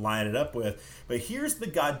people that. to line it up with. But here's the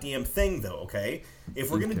goddamn thing, though. Okay, if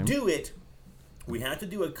we're gonna do it, we have to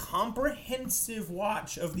do a comprehensive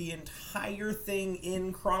watch of the entire thing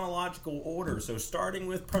in chronological order. So starting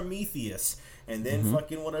with Prometheus, and then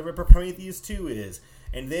fucking whatever Prometheus 2 is,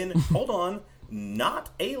 and then hold on, not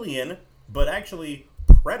Alien, but actually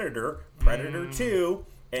Predator 2.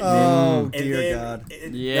 And Oh, then, dear God.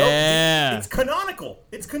 Yeah. it's canonical.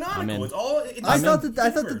 It's canonical. in. It's all. It's I in thought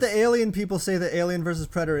that universe. the Alien people say that Alien versus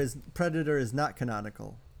Predator is not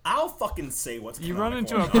canonical. I'll fucking say what's You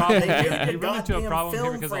canonical. run into a problem. They made You run into a goddamn problem here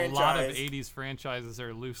film because a lot of franchise. 80s franchises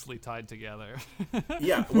are loosely tied together.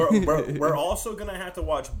 Yeah, we're also gonna have to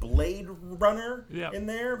watch Blade Runner Yep. in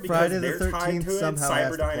there Friday because the they're tied 13th to it. somehow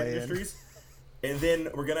has to Cyberdyne play in. Industries. And then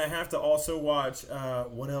we're gonna have to also watch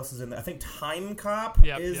what else is in there? I think Time Cop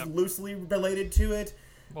is Yep. loosely related to it.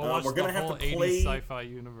 We'll watch we're gonna the have whole to 80s play. sci-fi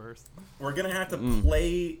universe. We're gonna have to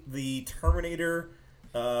play the Terminator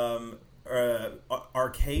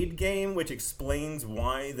arcade game, which explains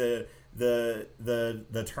why the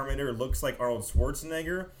Terminator looks like Arnold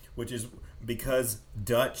Schwarzenegger, which is because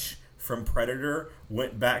Dutch from Predator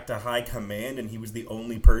went back to high command, and he was the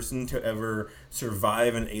only person to ever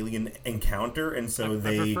survive an alien encounter, and so I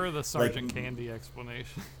they prefer the Sergeant like, Candy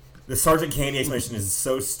explanation. The Sergeant Candy explanation is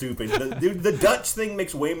so stupid. The Dutch thing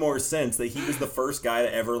makes way more sense that he was the first guy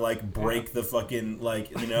to ever like break the fucking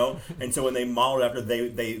and so when they modeled after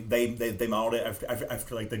they modeled it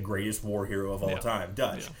after like the greatest war hero of all time,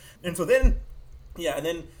 Dutch. Yeah. And so then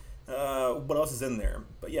what else is in there?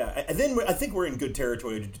 But yeah, and then I think we're in good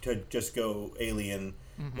territory to just go Alien.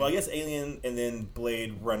 Mm-hmm. Well, I guess Alien and then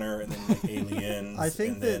Blade Runner and then like Aliens. I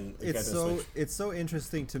think and that then we it's gotta switch. it's so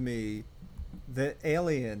interesting to me that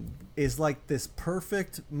Alien is like this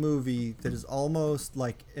perfect movie that is almost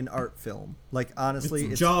like an art film. Like honestly,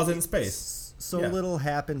 It's Jaws in space. So Yeah. little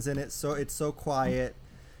happens in it, so it's so quiet,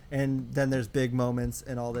 and then there's big moments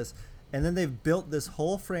and all this, and then they've built this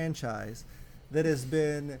whole franchise that has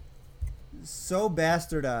been so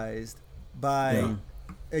bastardized by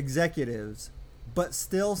executives, but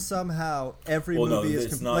still somehow every movie is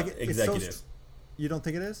it's not like it's so. executives. You don't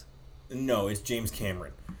think it is? No, it's James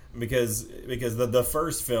Cameron. Because the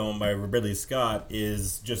first film by Ridley Scott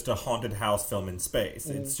is just a haunted house film in space.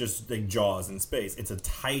 It's just like Jaws in space. It's a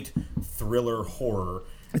tight thriller horror.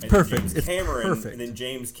 It's And perfect. James It's Cameron, perfect. And then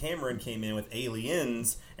James Cameron came in with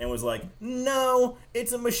Aliens and was like, "No,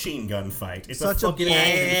 it's a machine gun fight. It's Such a a fucking Yeah.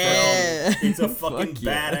 action film. It's a fucking Fuck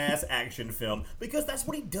yeah. badass action film because that's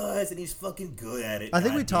what he does, and he's fucking good at it." I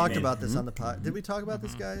think we God talked damn it. about this on the pod. Did we talk about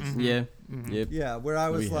this, guys? Yeah. Yep. Yeah, where I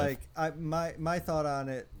was We have. like, my thought on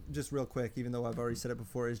it, just real quick, even though I've already said it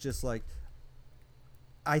before, is just like,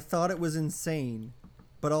 I thought it was insane,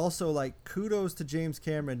 but also like kudos to James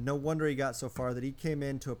Cameron. No wonder he got so far that he came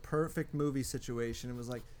into a perfect movie situation and was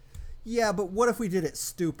like, yeah, but what if we did it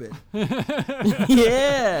stupid?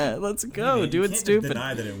 Yeah. Let's go. I mean, Do you it can't stupid. Just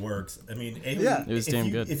deny that it works. I mean, Alien, Yeah. It was if damn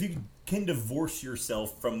you, good. If you can divorce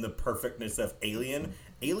yourself from the perfectness of Alien,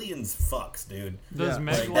 Aliens fucks, dude. Does Yeah.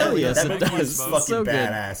 Meg Like, Hell that, yes, that it movie does. is It's fucking so good.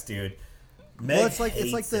 badass, dude. Meg Well, it's like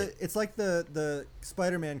hates it. it's like the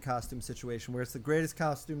Spider-Man costume situation where it's the greatest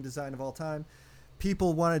costume design of all time.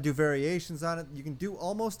 People want to do variations on it. You can do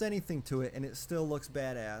almost anything to it, and it still looks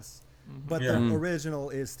badass. But Yeah. the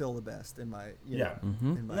original is still the best in my Yeah.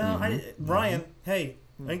 In my No, Ryan, hey,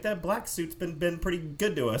 I think that black suit's been pretty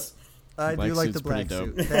good to us. I Black do like suit's the black pretty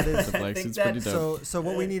dope. suit. That is The black think suit's that- pretty dope. so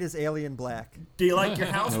what we need is alien black. Do you like your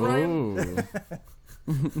house, Ryan? Oh.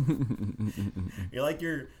 You like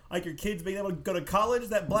your kids being able to go to college?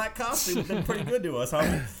 That black costume's been pretty good to us,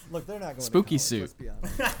 huh? Look, they're not going Spooky to college, suit. let's be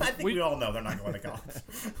honest. I think we all know they're not going to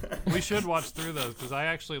college. We should watch through those because I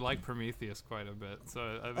actually like Prometheus quite a bit.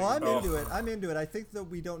 So I think Oh, I'm Oh. into it. I'm into it. I think that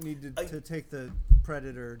we don't need to take the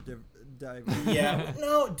Predator dive. Yeah,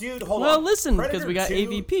 no, dude, hold on. Well, listen, 'cause Predator we got 2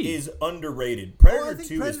 AVP. is underrated. Oh, Predator I think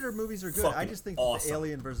 2 Predator is movies are good. I fucking just think awesome. the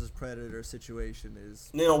Alien versus Predator situation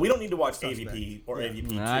is. No, we don't need to watch Suspect. AVP or Yeah. AVP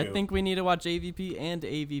 2. I think we need to watch AVP and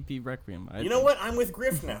AVP Requiem. You know what? I'm with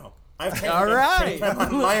Griff now. I've changed, All right.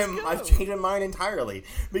 I've changed my mind entirely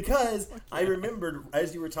because I remembered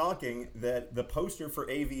as you were talking that the poster for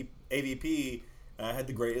AVP had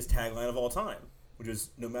the greatest tagline of all time, which is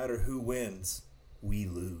 "No matter who wins, we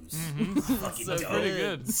lose." Fucking So dope. pretty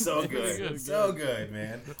good. So Pretty good. good. So good,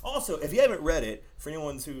 man. Also, if you haven't read it, for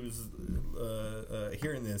anyone who's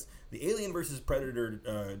hearing this, the Alien vs.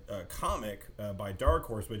 Predator comic by Dark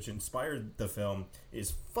Horse, which inspired the film,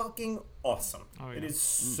 is fucking awesome. Oh, yeah. It is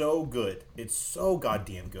so good. It's so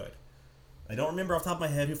goddamn good. I don't remember off the top of my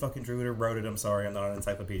head who fucking drew it or wrote it. I'm sorry, I'm not an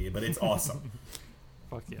encyclopedia, but it's awesome.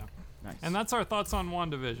 fuck yeah. Nice. And that's our thoughts on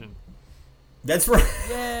WandaVision. That's right.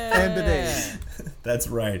 And bidet. That's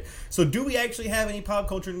right. So, do we actually have any pop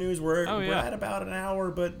culture news? We're Oh, yeah. at about an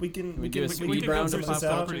hour, but we can we do a we Sweetie can Brown go to through pop some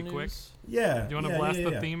culture pretty quick. news? Yeah. Do you want to yeah, blast yeah,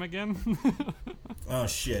 the yeah. theme again? Oh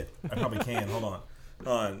shit! I probably can. Hold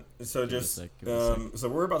on. So Give it a just sec, give it a sec. so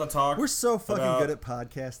we're about to talk. We're so fucking about- good at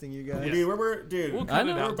podcasting, you guys. Dude, dude. We'll I cut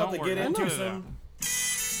know. it We're out. about Don't to worry. get We'll into cut it some-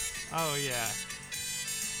 out. Oh yeah.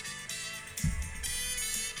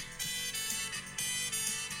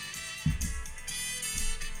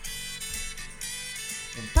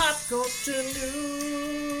 Pop culture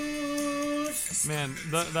news. Man,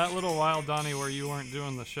 that little while, Donnie, where you weren't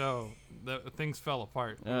doing the show, things fell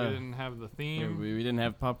apart. We didn't have the Yeah, theme. we didn't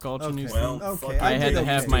have pop culture news. Well, theme. Okay, I had to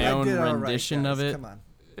have my I own did all right, rendition guys. of it. Come on.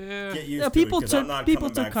 Yeah. Get used Yeah, to people it, 'cause I'm took not people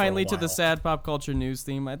coming took back for a kindly to the while. sad pop culture news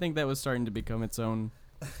theme. I think that was starting to become its own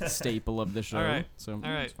staple of the show. All right. So All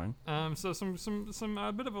right. it's fine. So some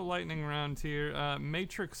a bit of a lightning round here.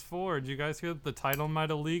 Matrix 4. Did you guys hear that the title might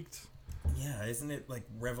have leaked? Yeah, isn't it like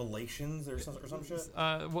Revelations or some shit?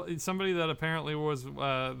 Well, somebody that apparently was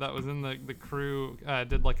that was in the crew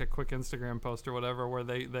did like a quick Instagram post or whatever where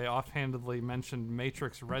they offhandedly mentioned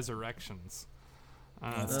Matrix Resurrections.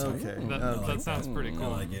 That's Okay. tight. That sounds pretty I cool.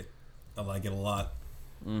 like it. I like it a lot.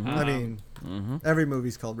 I mean, every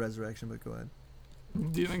movie's called Resurrection, but go ahead.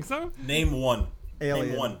 Do you think so? Name one. Alien,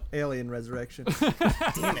 Name one. Alien Resurrection.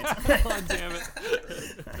 Damn it. Oh, damn it.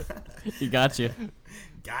 You got you.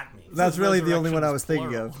 Got me. That's really the only one I was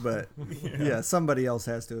Resurrections thinking of, but yeah, somebody else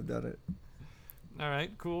has to have done it. All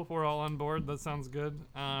right, cool. We're all on board. That sounds good.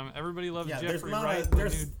 Everybody loves Yeah, there's Jeffrey not a- Wright.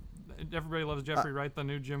 there's- Everybody loves Jeffrey Wright, the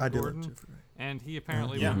new Jim I do love Gordon, Jeffrey Wright. and he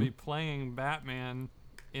apparently Yeah. will be playing Batman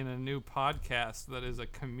in a new podcast that is a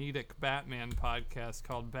comedic Batman podcast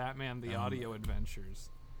called Batman: The Audio Adventures.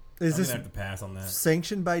 Is I'm this gonna have to pass on that.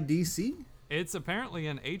 sanctioned by DC? It's apparently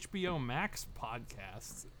an HBO Max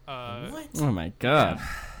podcast. What? Oh my god.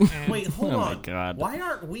 And Wait, hold Oh on. my God. Why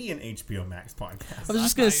aren't we an HBO Max podcast? I was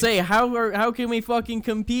just gonna say, how can we fucking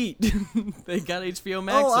compete? They got HBO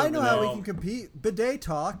Max. Oh, I over know there. how we No. can compete. Bidet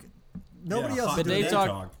Talk. Nobody Yeah, else hot is doing Bidet it.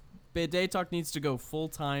 Talk. Bidet Talk needs to go full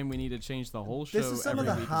time. We need to change the whole show. This is some of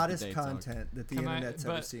every the week hottest Bidet Talk. content that the Can I- internet's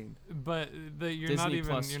ever but- seen. But you're Disney not even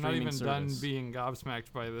Plus you're not streaming even done service. being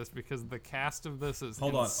gobsmacked by this because the cast of this is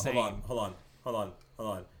Hold on, insane. hold on.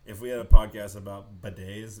 If we had a podcast about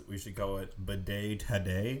bidets, we should call it Bidet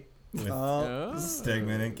Today with Oh.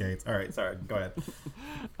 Stegman and Cates. All right, sorry, go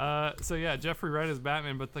ahead. So yeah, Jeffrey Wright is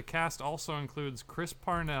Batman, but the cast also includes Chris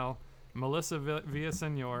Parnell, Melissa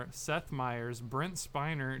Villaseñor, Seth Meyers, Brent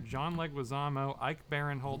Spiner, John Leguizamo, Ike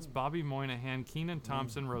Barinholtz, Bobby Moynihan, Kenan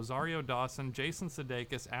Thompson, Rosario Dawson, Jason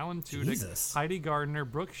Sudeikis, Alan Tudyk, Jesus. Heidi Gardner,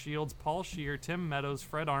 Brooke Shields, Paul Scheer, Tim Meadows,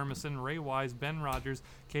 Fred Armisen, Ray Wise, Ben Rogers,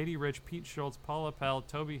 Katie Rich, Pete Schultz, Paula Pell,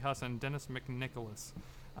 Toby Huss, and Dennis McNicholas.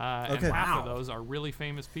 And Okay. half of Wow. those are really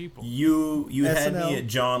famous people. You had SNL. me at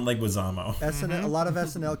John Leguizamo. SNL, a lot of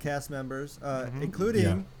SNL cast members,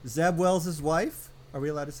 including Zeb Wells' wife. Are we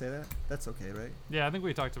allowed to say that? That's okay, right? Yeah, I think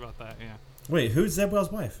we talked about that. Yeah, Wait, who's Zeb Wells'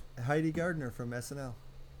 wife? Heidi Gardner from SNL.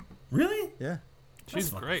 Really? Yeah. she's That's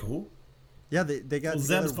fucking great. Cool. Yeah, they got Well,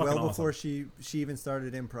 together Zeb's well fucking before she even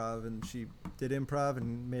started improv, and she did improv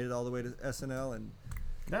and made it all the way to SNL. And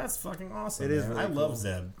That's fucking awesome. It is man. really I love cool.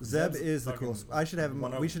 Zeb. Zeb Zeb's is the fucking coolest. I should have him.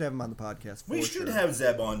 one of- We should have him on the podcast. We for should sure. have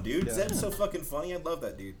Zeb on, dude. Yeah. Zeb's so fucking funny. I love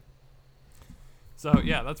that dude. So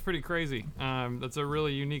yeah, that's pretty crazy. That's a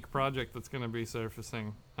really unique project that's going to be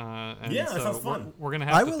surfacing. And Yeah, that so sounds fun. We're going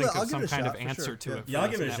to I have to will- think I'll of give some it a kind of shot for answer sure. to Yeah. it. for Yeah, I'll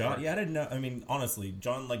this give it a network. shot. Yeah, I didn't know. I mean, honestly,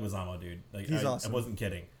 John Leguizamo, dude. Like, He's awesome. I wasn't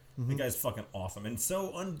kidding. The guy's fucking awesome and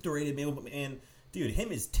so underrated. And dude,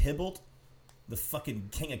 him is Tybalt, the fucking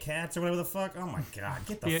king of cats or whatever the fuck. Oh my god,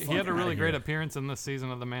 get the He, fuck he had a outta really great here. appearance in this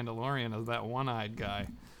season of The Mandalorian as that one-eyed guy.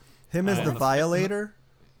 Him as the Violator.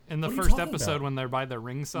 In the What are you first talking episode about? when they're by the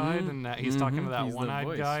ringside and he's talking to that He's the one-eyed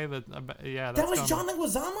voice. guy that yeah, That that's was John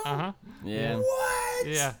Leguizamo. Uh-huh. Yeah. What?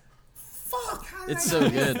 Yeah. Fuck. How did It's I so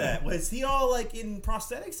miss good. That? Was he all like in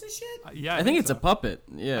prosthetics and shit? Yeah. I think it's so. a puppet.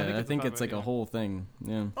 Yeah, I it's a think it's puppet, like yeah. a whole thing.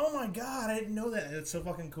 Yeah. Oh my god, I didn't know that. That's so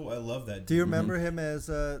fucking cool. I love that. Do you Dude. remember him as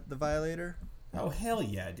the Violator? Oh hell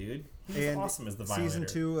yeah, dude. He's And awesome as the Violator. season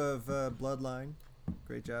 2 of Bloodline.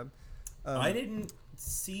 Great job. I didn't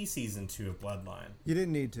see season 2 of Bloodline. You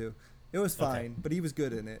didn't need to. It was Okay. fine, but he was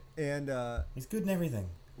good in it. And He's good in everything.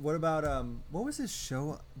 what about what was his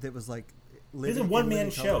show that was like? He's Living a in one-man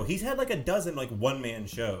Living show. Color? He's had like a dozen like one-man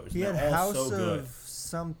shows. He and had they're all House so good. of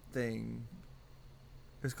something.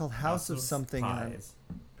 It was called House of something. Pies.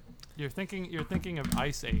 You're thinking of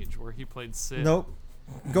Ice Age where he played Sid. Nope.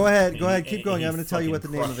 Go ahead. Go He- ahead. Keep he going. I'm going to tell you what the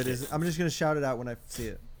fucking name of it crushed is. it. I'm just going to shout it out when I see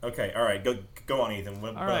it. Okay, all right, go on, Ethan.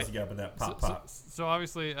 What All else right. you got with that pop So, pop? so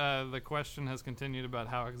obviously, the question has continued about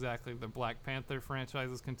how exactly the Black Panther franchise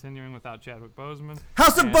is continuing without Chadwick Boseman.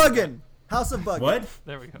 House of And, Buggin'. House of Buggin'. What?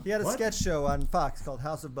 There we go. He had a What? sketch show on Fox called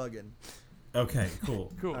House of Buggin'. Okay,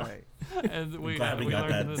 cool. Cool. All right. And we glad we got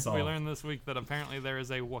that learned this. We solved. learned this week that apparently there is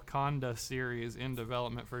a Wakanda series in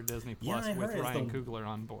development for Disney Yeah, Plus I with heard it's Ryan the- Coogler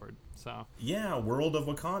on board. So Yeah, World of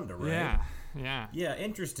Wakanda, right? yeah, Yeah. Yeah,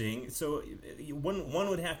 interesting. So one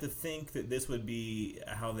would have to think that this would be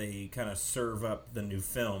how they kind of serve up the new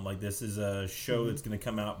film. Like this is a show that's going to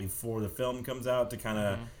come out before the film comes out to kind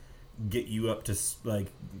of get you up to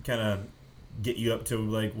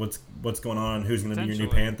what's going on, who's going to be your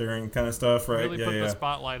new Panther and kind of stuff, right? Really put the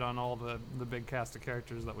spotlight on all the big cast of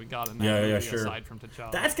characters that we got in that movie aside from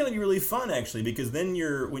T'Challa. That's going to be really fun actually, because then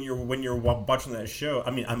when you're watching that show,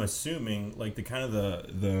 I mean, I'm assuming like the kind of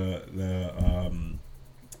the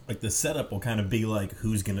like the setup will kind of be like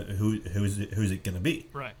who's it gonna be,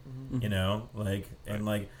 right? You know, like and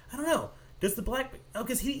like I don't know, does the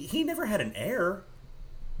because he never had an heir.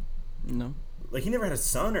 No. Like he never had a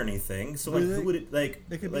son or anything, so like who would it like?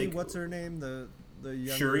 It could be what's her name, the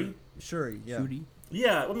younger Shuri. Shuri, yeah. Shuri.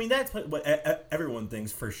 Yeah, I mean that's what everyone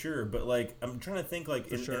thinks for sure. But like I'm trying to think like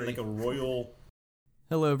in like a royal.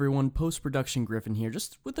 Hello everyone, post-production Griffin here.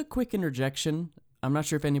 Just with a quick interjection. I'm not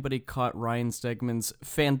sure if anybody caught Ryan Stegman's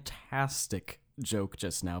fantastic joke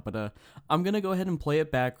just now, but I'm gonna go ahead and play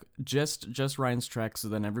it back, just Ryan's track, so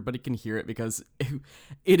then everybody can hear it, because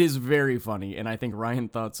it is very funny, and I think Ryan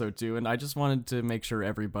thought so too, and I just wanted to make sure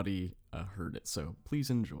everybody heard it, so please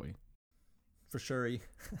enjoy. For Shuri.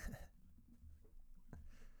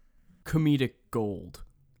 Comedic gold.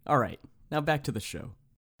 All right, now back to the show.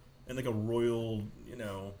 And like a royal, you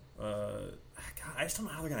know, God, I just don't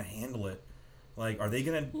know how they're gonna handle it. Like, are they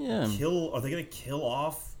gonna kill? Are they gonna kill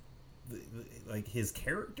off? Like his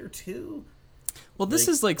character too? Well, this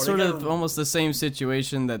is like sort of almost the same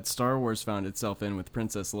situation that Star Wars found itself in with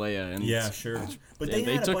Princess Leia, and yeah, sure. But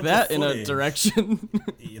they took that in a direction.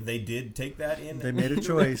 They did take that in. They made a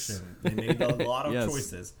choice. They made a lot of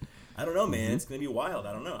choices. I don't know, man. It's gonna be wild.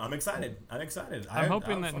 I don't know. I'm excited. I'm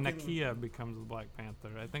hoping that Nakia becomes the Black Panther.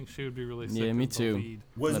 I think she would be really sick. Yeah, me as the too. lead.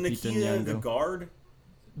 Was Nakia the guard?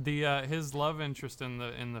 His love interest in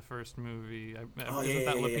the first movie. Isn't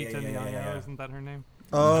that Lupita Nyong'o? Isn't that her name?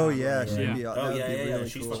 Oh yeah, she'd be.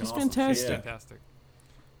 She's cool. She's fantastic. Fantastic.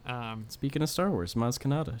 Speaking of Star Wars, Maz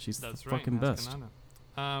Kanata, she's the fucking best.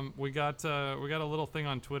 We got a little thing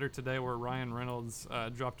on Twitter today where Ryan Reynolds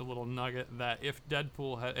dropped a little nugget that if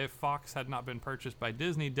Fox had not been purchased by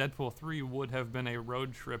Disney, Deadpool 3 would have been a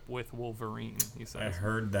road trip with Wolverine. He said. I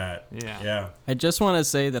heard that. Yeah. I just want to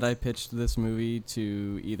say that I pitched this movie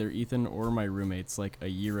to either Ethan or my roommates like a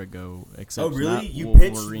year ago. Except oh really? Not You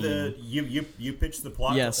Wolverine. pitched you pitched the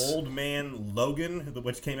plot Yes. to Old Man Logan,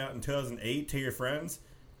 which came out in 2008, to your friends.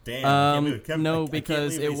 Damn. No,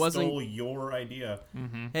 because it wasn't. Stole your idea.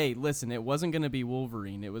 Mm-hmm. Hey, listen, it wasn't going to be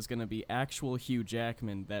Wolverine. It was going to be actual Hugh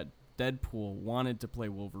Jackman. That Deadpool wanted to play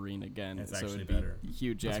Wolverine again, That's so actually it'd be better.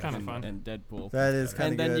 Hugh Jackman and Deadpool. That is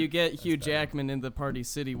kind of good. And then you get Hugh Jackman in the Party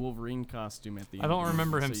City Wolverine costume at the end. I don't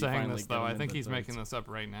remember him so saying this though. I think he's making this up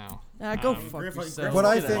right now. Go fuck yourself. What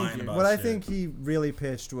I think he really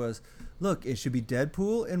pitched was, look, it should be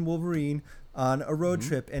Deadpool and Wolverine on a road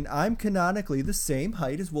trip, and I'm canonically the same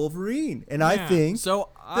height as Wolverine, and I think so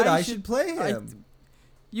that I should play him.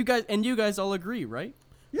 You guys all agree, right?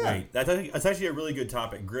 Yeah, right. That's actually a really good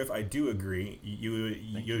topic, Griff. I do agree.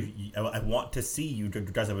 I want to see you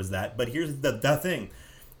dress up as that. But here's the thing: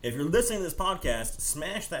 if you're listening to this podcast,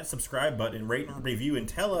 smash that subscribe button, rate and review, and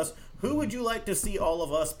tell us who would you like to see all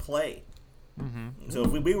of us play. Mm-hmm. So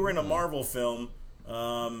if we were in a Marvel film.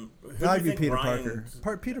 I'd be Peter Parker.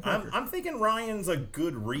 Peter Parker. I'm thinking Ryan's a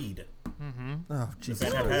good read. Mm-hmm. Oh,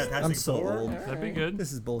 Jesus. I'm so old. That'd be good.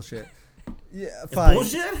 This is bullshit. Yeah, fine.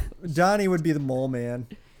 Bullshit? Johnny would be the mole man.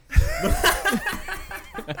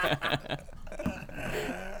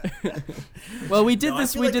 Well, we did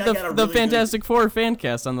this. We did the Fantastic Four fan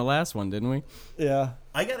cast on the last one, didn't we? Yeah.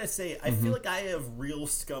 I gotta say, I feel like I have real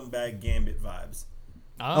Scumbag Gambit vibes.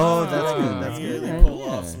 Oh, that's good. That's good. They pull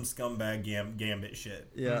off some Scumbag Gambit shit.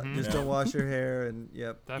 Yeah, just don't wash your hair and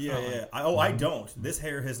Definitely. Yeah. I don't. This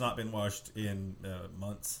hair has not been washed in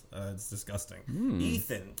months. It's disgusting.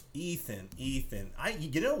 Ethan.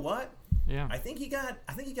 You know what? Yeah. I think he got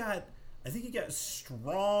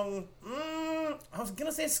strong. I was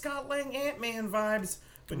gonna say Scott Lang Ant-Man vibes,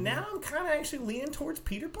 but now I'm kind of actually leaning towards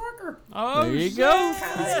Peter Parker. Oh, there you go. He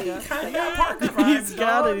kind of got Parker vibes. He's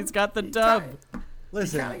got it. He's got the dub.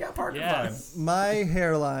 Listen, He kind of got Parker vibes. my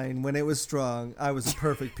hairline, when it was strong, I was a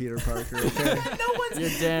perfect Peter Parker, okay? No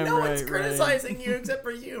one's criticizing you except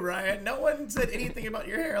for you, Ryan. No one said anything about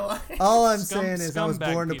your hairline. All I'm saying is I was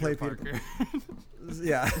born to play Peter Parker.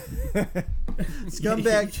 Yeah.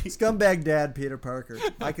 Scumbag dad Peter Parker.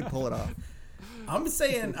 I could pull it off. I'm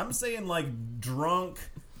saying like drunk,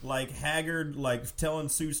 like haggard, like telling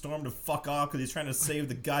Sue Storm to fuck off because he's trying to save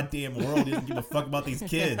the goddamn world. He doesn't give a fuck about these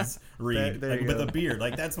kids. Reed, there like you with go. a beard,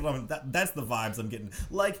 like that's what that's the vibes I'm getting.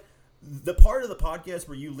 Like the part of the podcast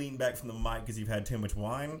where you lean back from the mic because you've had too much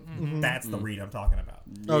wine, that's the read I'm talking about.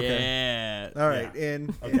 Okay. Yeah. All right, Yeah.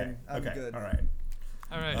 in. Okay. I'm okay. good. All right.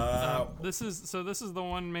 All right. This is the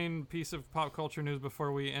one main piece of pop culture news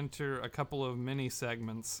before we enter a couple of mini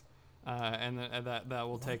segments, and that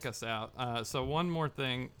will take us out. So one more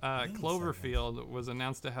thing, Cloverfield was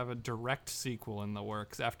announced to have a direct sequel in the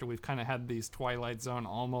works after we've kind of had these Twilight Zone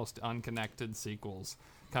almost unconnected sequels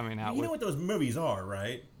coming out. You know what those movies are,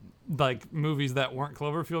 right? Like movies that weren't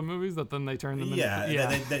Cloverfield movies that then they turned them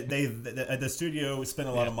into. They the studio spent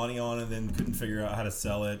a lot of money on it and then couldn't figure out how to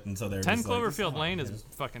sell it, and so they're 10 just like, Cloverfield Lane is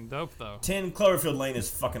fucking dope though. 10 Cloverfield Lane is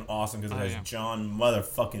fucking awesome because it has yeah. John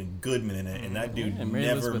motherfucking Goodman in it, and that dude and Mary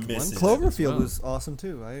never Elizabeth misses. Winstead. Cloverfield well. was awesome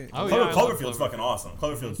too. Oh, yeah, I love Cloverfield's Cloverfield. fucking awesome.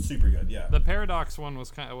 Cloverfield's super good, yeah. The Paradox one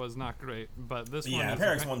was not great, but this one Yeah, is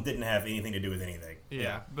Paradox one didn't have anything to do with anything.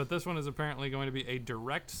 Yeah, but this one is apparently going to be a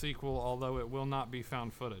direct sequel, although it will not be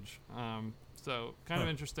found footage. So kind of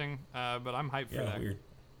interesting, but I'm hyped for Yeah, that. weird.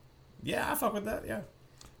 Yeah, I fuck with that, yeah.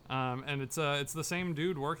 And it's the same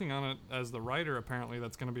dude working on it as the writer apparently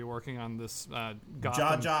that's going to be working on this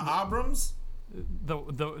Gotham. Jar Abrams?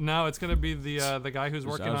 No, it's going to be the guy who's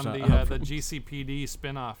working on Jar the Abrams. GCPD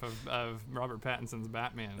spinoff of Robert Pattinson's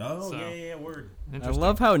Batman. Oh, so, yeah, word. I interesting.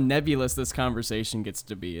 love how nebulous this conversation gets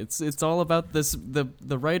to be. It's all about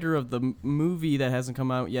the writer of the movie that hasn't come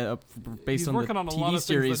out yet, based He's on the working on a lot TV of things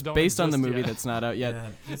series that don't based on the exist movie yet. that's not out yet, Yeah,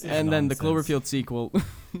 this is and then the nonsense. Cloverfield sequel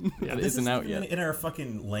Yeah, This isn't out even yet. in our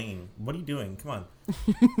fucking lane. What are you doing? Come on.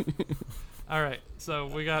 All right, so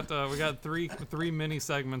we got three mini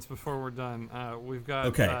segments before we're done. We've got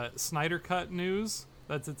Okay. Snyder Cut news.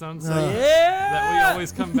 That's its own Oh. segment Yeah. that we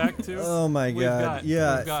always come back to. Oh my We've God. got-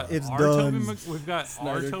 Yeah, we've got it's our done. We've got our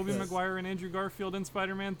Snyder Tobey Cut. Maguire and Andrew Garfield in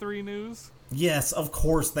Spider-Man 3 news, Yes, of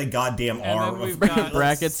course they goddamn And are. then we've got-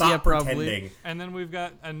 Brackets, Stop yeah, probably. pretending. and then we've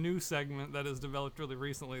got a new segment that is developed really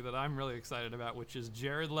recently that I'm really excited about, which is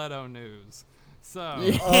Jared Leto news. So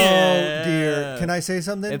Yeah. Oh dear. Can I say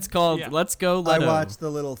something? It's called Yeah. Let's Go I Leto. watched The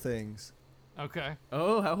Little Things. okay,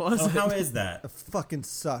 Oh, how was Oh, it? how is that? It fucking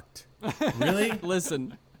sucked. Really?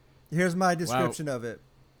 Listen, Here's my description of it.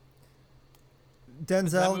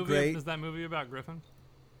 Denzel, great. Is that movie about Griffin?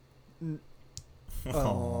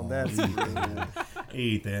 Oh, that's rude.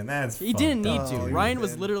 Ethan, that's he didn't need to. Oh, Ryan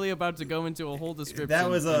was Ethan. literally about to go into a whole description. That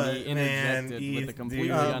was and a he man. interjected with a completely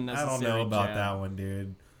dude, unnecessary I don't know about jab. that one,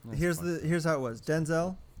 dude. Here's how it was.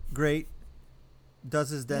 Denzel, great. Does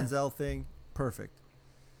his Denzel thing, perfect.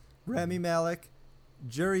 Rami Malek,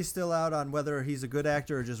 jury's still out on whether he's a good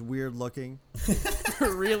actor or just weird looking.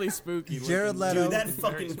 really spooky. Jared looking. Leto Dude, that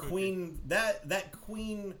Very fucking spooky. Queen, that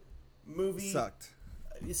Queen movie sucked.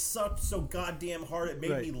 It sucked so goddamn hard. It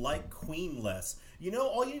made Right. me like Queen less. You know,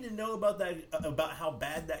 all you need to know about that, about how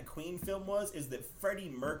bad that Queen film was, is that Freddie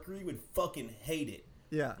Mercury would fucking hate it.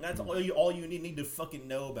 Yeah. And that's all you need to fucking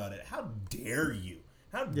know about it. How dare you?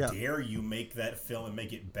 How Yeah. dare you make that film and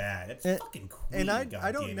make it bad? It's And- fucking Queen. And I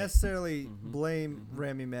goddamn don't it. necessarily blame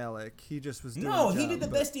Rami Malek. He just was doing No, a he job, did the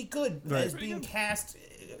but- best he could Right. as being cast.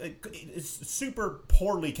 It's super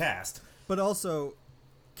poorly cast. But also,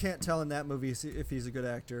 can't tell in that movie if he's a good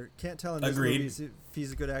actor. Can't tell in this Agreed. movie if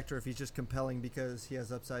he's a good actor if he's just compelling because he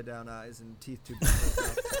has upside down eyes and teeth too big. for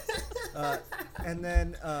his mouth. And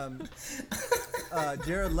then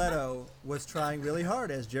Jared Leto was trying really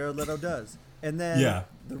hard, as Jared Leto does. And then Yeah.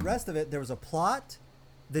 the rest of it, there was a plot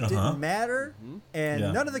that Uh-huh. didn't matter, and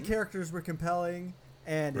Yeah. none of the characters were compelling,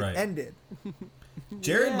 and Right. it ended.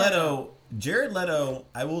 Jared Leto.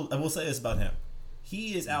 I will say this about him.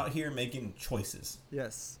 He is out here making choices.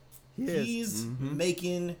 Yes, he is. He's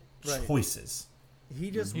making Right. choices. He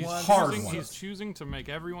just He's wants hard choosing, ones. he's choosing to make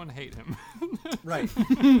everyone hate him. right.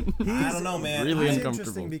 I don't know, man. Really It's uncomfortable.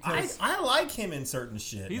 interesting because I like him in certain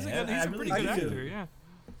shit. He's man. a I pretty really good do. actor, yeah.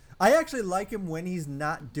 I actually like him when he's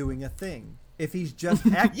not doing a thing. If he's just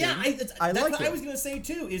acting, Yeah, that's I like what I him. was gonna say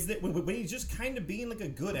too. Is that when he's just kind of being like a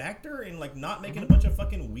good actor and like not making a bunch of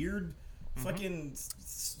fucking weird,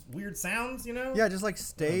 weird sounds, you know? Yeah, just like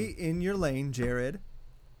stay in your lane, Jared.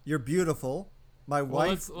 You're beautiful. My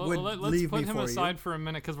wife would let's leave put me him for aside you. for a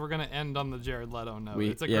minute because we're gonna end on the Jared Leto note. We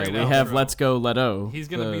It's a yeah great we have outro. Let's Go Leto. He's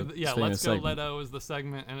gonna the be famous Let's Go segment. Leto is the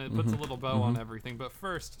segment, and it puts a little bow on everything. But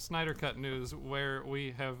first, Snyder Cut news, where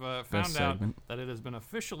we have found out segment. that it has been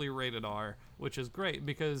officially rated R, which is great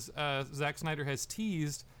because Zack Snyder has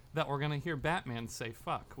teased that we're gonna hear Batman say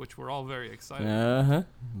 "fuck," which we're all very excited. about.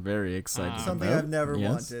 Very excited. Something about. I've never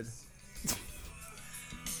Yes. wanted.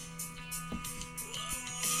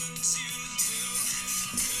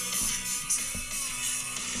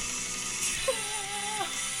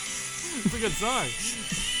 It's a good song.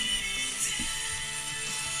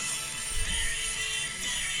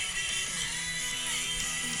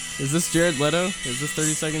 Is this Jared Leto? Is this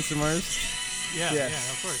 30 Seconds to Mars? Yeah, Yeah.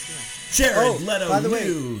 of course, yeah. Jared Leto by the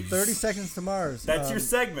news. way, 30 Seconds to Mars. That's your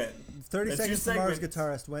segment. 30 That's Seconds your to Mars segment.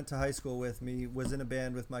 guitarist went to high school with me, was in a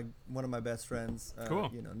band with one of my best friends.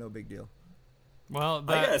 Cool. You know, no big deal. Well,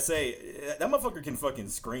 I gotta that, say, that motherfucker can fucking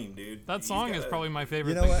scream, dude. that He's song is gotta- probably my favorite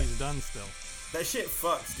You know thing what? he's done still. That shit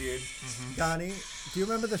fucks, dude. Donnie, do you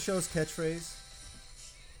remember the show's catchphrase?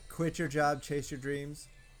 Quit your job, chase your dreams.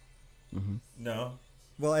 No.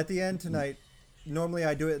 Well, at the end tonight, normally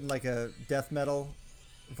I do it in like a death metal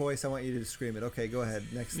voice. I want you to scream it. Okay, go ahead.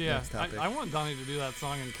 Next topic. I want Donnie to do that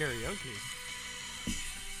song in karaoke.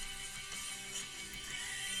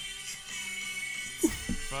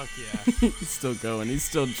 Fuck yeah. He's still going. He's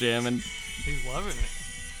still jamming. He's loving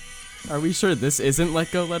it. Are we sure this isn't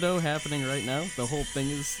Let Go Leto happening right now? The whole thing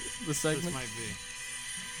is the This segment? might be.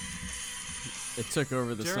 It took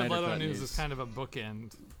over the Jared Snyder Leto Cut news is kind of a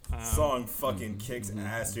bookend. Song fucking kicks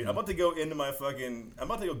ass, dude. I'm about to go get my fucking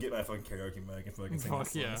karaoke mic and fucking sing Fuck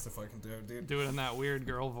this song. yeah. That's the fucking dude. Do it in that weird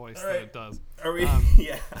girl voice All that right. it does. Are we?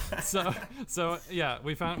 Yeah. So yeah,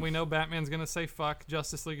 we know Batman's gonna say fuck.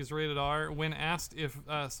 Justice League is rated R. When asked if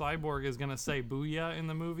Cyborg is gonna say booyah in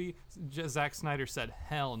the movie, Zack Snyder said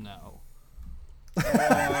hell no.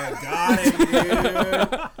 Got him,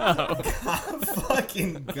 dude.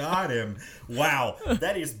 Fucking got him. Wow,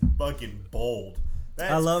 that is fucking bold.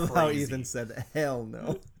 That's I love how crazy. Ethan said, hell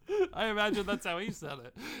no. I imagine that's how he said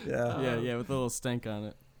it. Yeah. Yeah, with a little stank on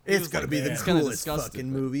it. It's was going to like, be the man. kinda coolest disgusted,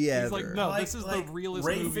 fucking but- movie ever. He's like, no, Like- this is like the realest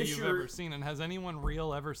Ray movie Fisher- you've ever seen. And has anyone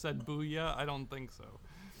real ever said booyah? I don't think so.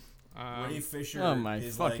 Ray Fisher Oh my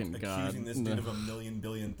is fucking like God. accusing this dude No. of a million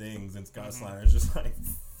billion things, and Scott Snyder's just like,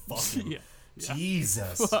 fucking Yeah.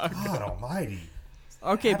 Jesus, God Almighty.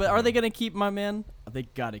 Okay, but are they gonna keep my man? They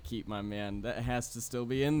gotta keep my man. That has to still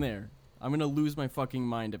be in there. I'm gonna lose my fucking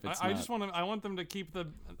mind if it's I not. just want to. I want them to keep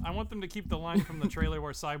the line from the trailer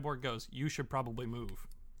where Cyborg goes, "You should probably move."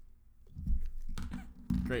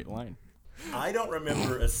 Great line. I don't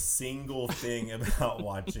remember a single thing about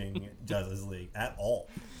watching Justice League at all.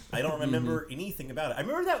 I don't remember anything about it. I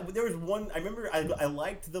remember that there was one. I remember I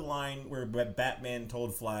liked the line where Batman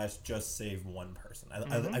told Flash, "Just save one person."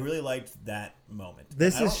 I really liked that moment.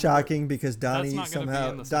 This I is don't shocking because Donnie not gonna be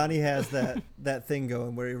somehow in the Donnie has that thing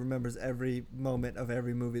going where he remembers every moment of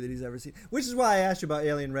every movie that he's ever seen. Which is why I asked you about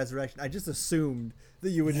Alien Resurrection. I just assumed that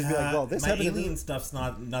you would just be like, "Well, this my happened." in alien this- stuff's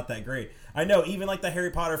not that great. I know, even like the Harry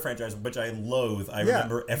Potter franchise, which I loathe. I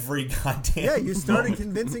remember every goddamn. Yeah, you started moment.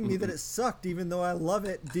 convincing me that it sucked, even though I love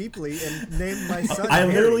it deeply and named my son. I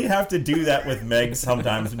Harry. literally have to do that with Meg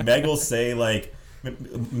sometimes. Meg will say like,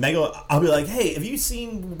 I'll be like, "Hey, have you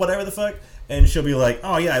seen whatever the fuck?" And she'll be like,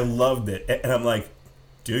 "Oh yeah, I loved it." And I'm like,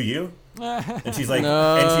 "Do you?" And she's like,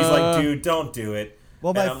 "Dude, don't do it."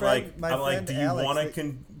 Well, And my I'm friend- like, my I'm like, friend "Do you Alex want that-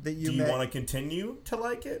 to that you do you met- want to continue to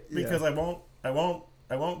like it? Yeah. Because I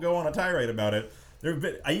won't go on a tirade about it."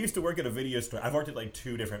 I used to work at a video store. I've worked at like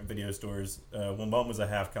 2 different video stores. One was a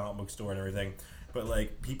half comic book store and everything. But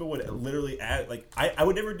like people would literally add like I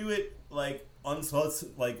would never do it like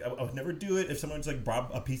like I would never do it if someone's like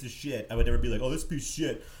brought a piece of shit. I would never be like, "Oh, this piece of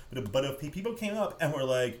shit." But if people came up and were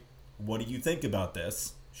like, "What do you think about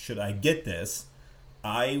this? Should I get this?"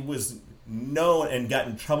 I was known and got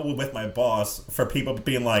in trouble with my boss for people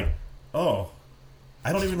being like, "Oh,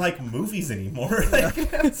 I don't even like movies anymore." Like,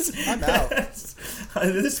 I'm out.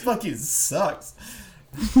 This fucking sucks.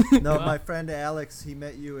 No, my friend Alex, he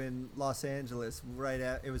met you in Los Angeles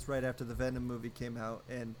it was right after the Venom movie came out,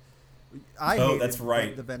 and I hated that's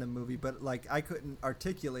right. the Venom movie, but like I couldn't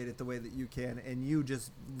articulate it the way that you can, and you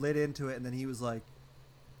just lit into it, and then he was like,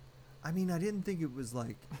 I mean, I didn't think it was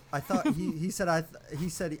like I thought he said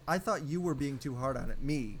I thought you were being too hard on it,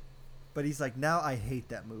 me. But he's like, now I hate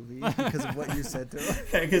that movie because of what you said to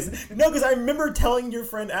him. Because I remember telling your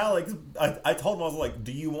friend Alex, I told him, I was like,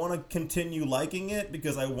 "Do you want to continue liking it?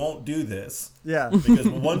 Because I won't do this. Yeah. Because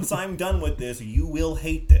once I'm done with this, you will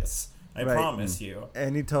hate this. I Right. promise you."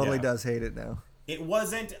 And he totally Yeah. does hate it now. It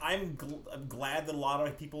wasn't. I'm glad that a lot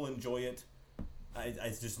of people enjoy it.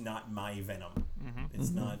 It's just not my Venom. It's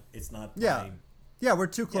not. It's not. Yeah. Yeah, we're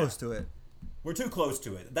too close to it. We're too close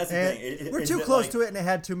to it. That's the And thing. we're too close to it, and it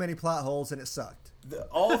had too many plot holes, and it sucked. Of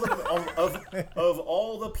all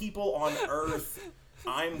the people on Earth,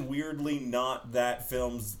 I'm weirdly not that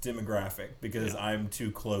film's demographic because I'm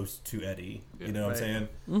too close to Eddie. You know what I'm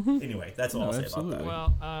saying? Anyway, that's all I'll say about that.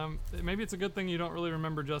 Well, maybe it's a good thing you don't really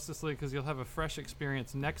remember Justice League because you'll have a fresh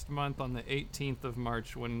experience next month on the 18th of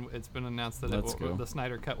March when it's been announced that Let's go. the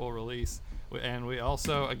Snyder Cut will release. And we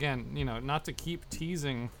also, again, not to keep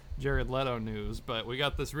teasing Jared Leto news, but we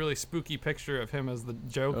got this really spooky picture of him as the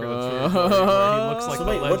Joker. That's really funny, where he looks like So the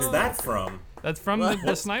wait, Ledger what's that Joker. from? That's from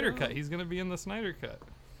the Snyder Cut. He's gonna be in the Snyder Cut.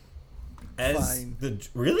 As Fine. the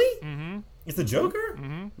really? Mm-hmm. It's the Joker.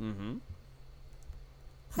 Mm-hmm.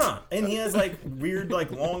 Huh? And he has like weird,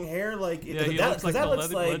 like long hair. Like Yeah, he that, looks like that the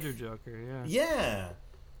looks like Ledger Joker. Yeah. yeah.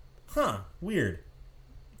 Huh? Weird.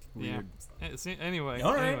 Yeah. Anyway.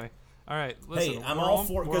 All right. Anyway. All right. Listen, Hey, I'm we're all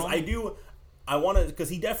for because we're I do. I want to because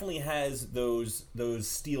he definitely has those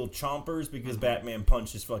steel chompers because Batman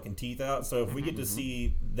punched his fucking teeth out. So if we get to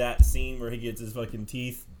see that scene where he gets his fucking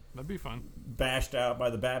teeth That'd be fun. bashed out by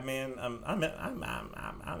the Batman, I'm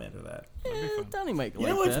into that. That'd be fun. Donnie might You like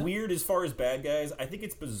know what's that. weird as far as bad guys? I think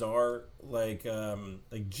it's bizarre. Like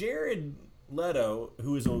Jared Leto,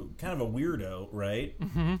 who is kind of a weirdo, right?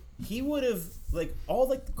 Mm-hmm. He would have like all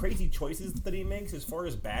like the crazy choices that he makes as far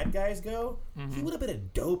as bad guys go. Mm-hmm. He would have been a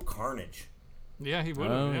dope Carnage. Yeah, he would.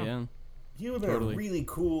 Oh yeah. yeah. He would have been Totally. a really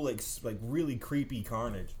cool, like really creepy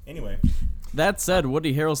Carnage. Anyway, That said,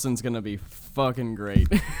 Woody Harrelson's gonna be fucking great.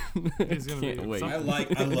 He's gonna Can't be wait. I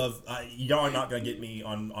love. Y'all are not gonna get me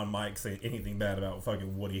on Mike saying anything bad about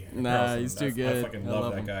fucking Woody. Nah, Harrelson. he's too I good. fucking I love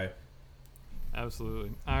love that him. guy.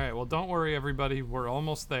 Absolutely. All right. Well, don't worry, everybody. We're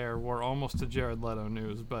almost there. We're almost to Jared Leto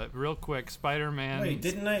news. But real quick, Spider-Man. Wait,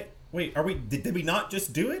 didn't I? Wait, are we? Did we not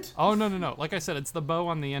just do it? Oh no! Like I said, it's the bow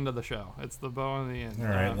on the end of the show. It's the bow on the end. All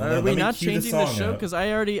right, well, Are let we me not cue changing the song show? up. Because I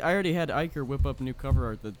already had Iker whip up new cover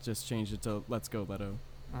art that just changed it to "Let's Go Leto."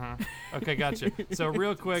 Okay, gotcha. So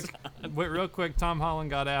real quick, Tom Holland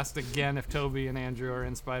got asked again if Toby and Andrew are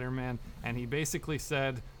in Spider-Man, and he basically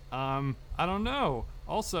said, "I don't know.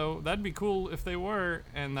 Also, that'd be cool if they were."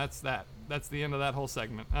 And that's that. That's the end of that whole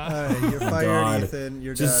segment. You're fired, God. Ethan.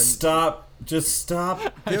 You're Just done. stop. Just stop.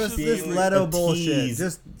 Give us being this Leto a bullshit.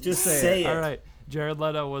 tease. Just say it. All right. Jared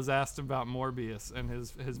Leto was asked about Morbius and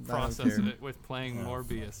his process care. with playing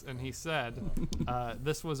Morbius, and he said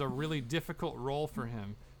this was a really difficult role for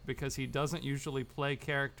him because he doesn't usually play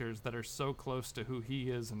characters that are so close to who he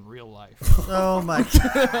is in real life. Oh my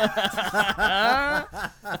god.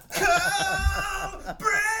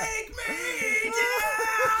 Break me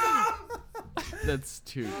down. That's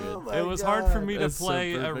too good. It was hard for me to That's so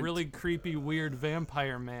play a perfect. really creepy, weird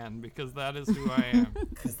vampire man because that is who I am.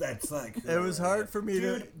 Because that's like. It was hard for me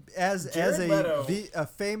Dude, to, as Jared Leto. a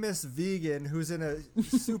famous vegan who's in a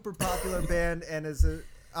super popular band and is an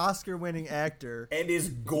Oscar-winning actor. And is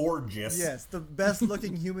gorgeous. Yes, the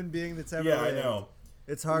best-looking human being that's ever Yeah, I lived. know.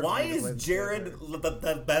 It's hard. Why for me to play is this Jared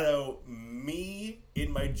character. Leto me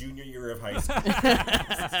in my junior year of high school?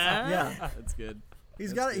 Yeah, That's good.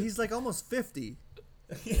 he's like almost 50,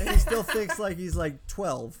 and he still thinks like he's like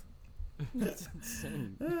 12.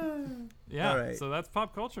 Yeah, All right. so that's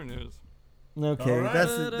pop culture news. Okay, All right.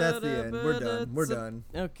 that's the end. We're done. We're done.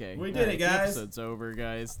 Okay. We did Alright, it, the guys. episode's over,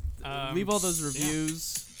 guys. Um, Leave all those yeah.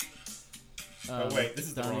 reviews. Oh wait, this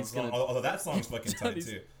is the wrong Donnie's song. gonna- Although that song's fucking tight Donnie's-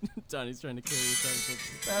 too. Donnie's trying to carry us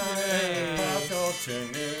Pop culture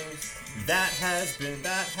news. That has been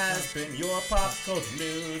your pop culture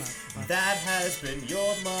news. That has been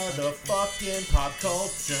your motherfucking pop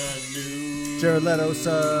culture news. Jared Leto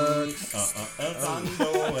sucks.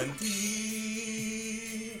 Esperando en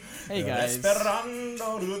ti. Hey, guys.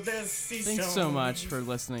 Esperando tu decisión. Thanks so much for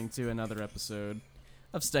listening to another episode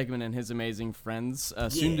of Stegman and His Amazing Friends,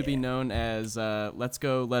 soon to be Yeah. known as Let's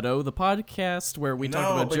Go Leto, the podcast where we talk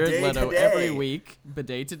No, about Jared Bidet Leto Today. every week.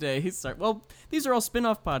 Bidet Today. Well, these are all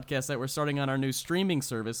spin-off podcasts that we're starting on our new streaming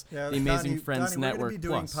service, the Amazing Friends Donnie, Network We're gonna be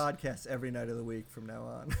doing Plus. podcasts every night of the week from now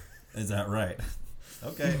on. Is that right?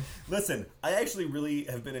 Okay. Listen, I actually really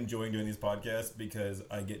have been enjoying doing these podcasts because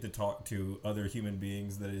I get to talk to other human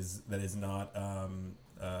beings that is not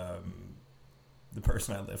the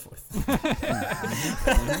person I live with.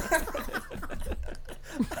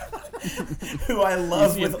 Who I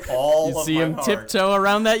love You see with all You of see my him heart. tiptoe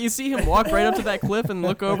around that. You see him walk right up to that cliff and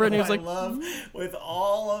look over, and he was Who like, I love with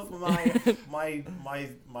all of my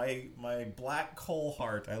black coal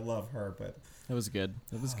heart. I love her, but That was good.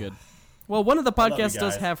 That was good. Well, one of the love you podcasts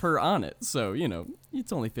does guys. have her on it, so,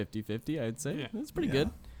 it's only 50-50, I'd say. Yeah. That's pretty Yeah. good.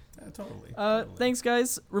 totally. Thanks,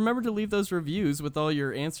 guys. Remember to leave those reviews with all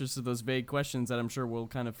your answers to those vague questions that I'm sure we'll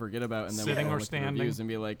kind of forget about, and then Sitting we'll or look at the standing. reviews and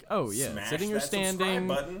be like, oh, yeah, Smash sitting or that subscribe standing,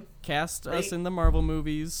 button. cast us Rate. in the Marvel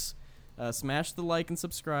movies, smash the like and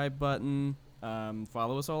subscribe button,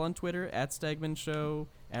 follow us all on Twitter, at Stegman Show,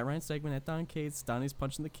 at Ryan Stegman, at Don Cates. Donnie's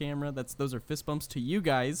punching the camera. Those are fist bumps to you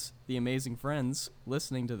guys, the amazing friends,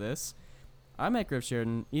 listening to this. I'm at Griff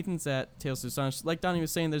Sheridan. Ethan's at Tales to Astonish. Like Donnie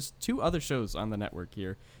was saying, there's 2 other shows on the network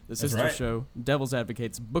here. The sister right. show, Devil's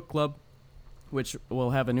Advocates Book Club, which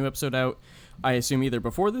will have a new episode out, I assume either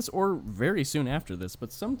before this or very soon after this,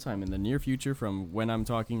 but sometime in the near future from when I'm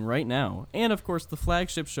talking right now. And, of course, the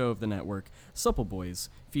flagship show of the network, Supple Boys,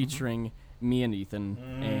 featuring me and Ethan,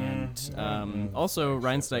 and also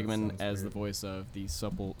Ryan Stegman as the voice of the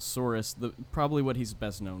Supplesaurus, probably what he's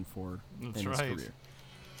best known for in his career.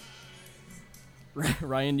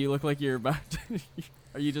 Ryan, you look like you're about to...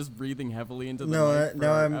 Are you just breathing heavily into the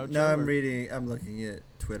mic? I'm reading. I'm looking at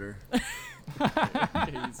Twitter.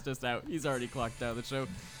 He's just out. He's already clocked out of the show.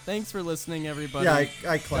 Thanks for listening, everybody. Yeah,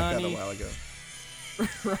 I clocked out a while ago.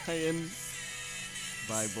 Ryan.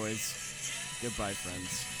 Bye, boys. Goodbye,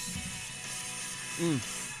 friends.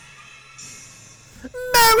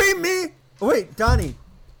 Marry me! Oh, wait, Donnie.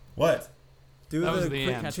 What? Do That was the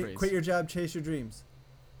the end. quit your job, chase your dreams.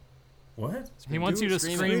 What? He wants you to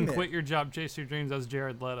scream, it. quit your job, chase your dreams as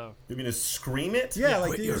Jared Leto. You mean to scream it? Yeah, like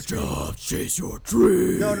Quit your job, chase your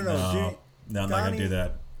dreams. No. No, I'm not gonna do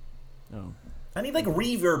that. Oh. I need like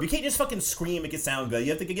reverb. You can't just fucking scream, make it sound good.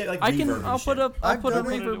 You have to get like reverb. and I'll shit. put a I've done it.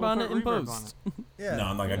 reverb on it in Reverb on post. Yeah. No,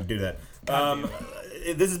 I'm not gonna do that.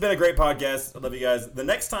 This has been a great podcast. I love you guys. The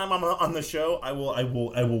next time I'm on the show,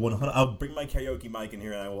 I'll bring my karaoke mic in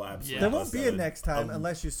here and I will absolutely. There won't be a next time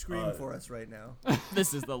unless you scream for us right now.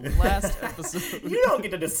 This is the last episode. You don't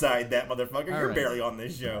get to decide that, motherfucker. You're right. barely on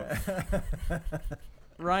this show.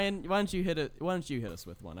 Ryan, why don't you hit us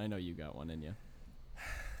with one? I know you got one in you.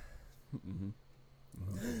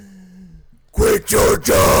 Quit your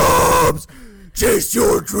jobs! Chase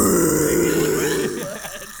your dreams!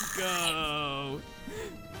 Let's go!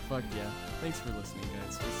 Fuck yeah. Thanks for listening,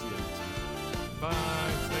 guys. We'll see you next week.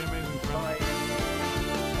 Bye. Stay amazing, friends.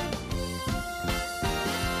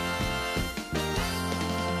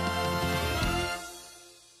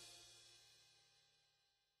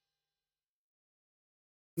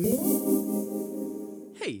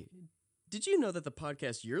 Hey, did you know that the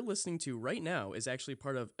podcast you're listening to right now is actually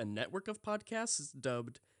part of a network of podcasts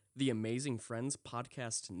dubbed the Amazing Friends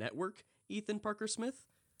Podcast Network, Ethan Parker Smith?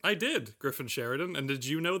 I did, Griffin Sheridan. And did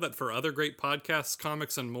you know that for other great podcasts,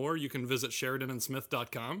 comics, and more, you can visit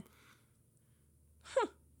SheridanandSmith.com?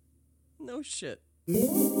 No shit.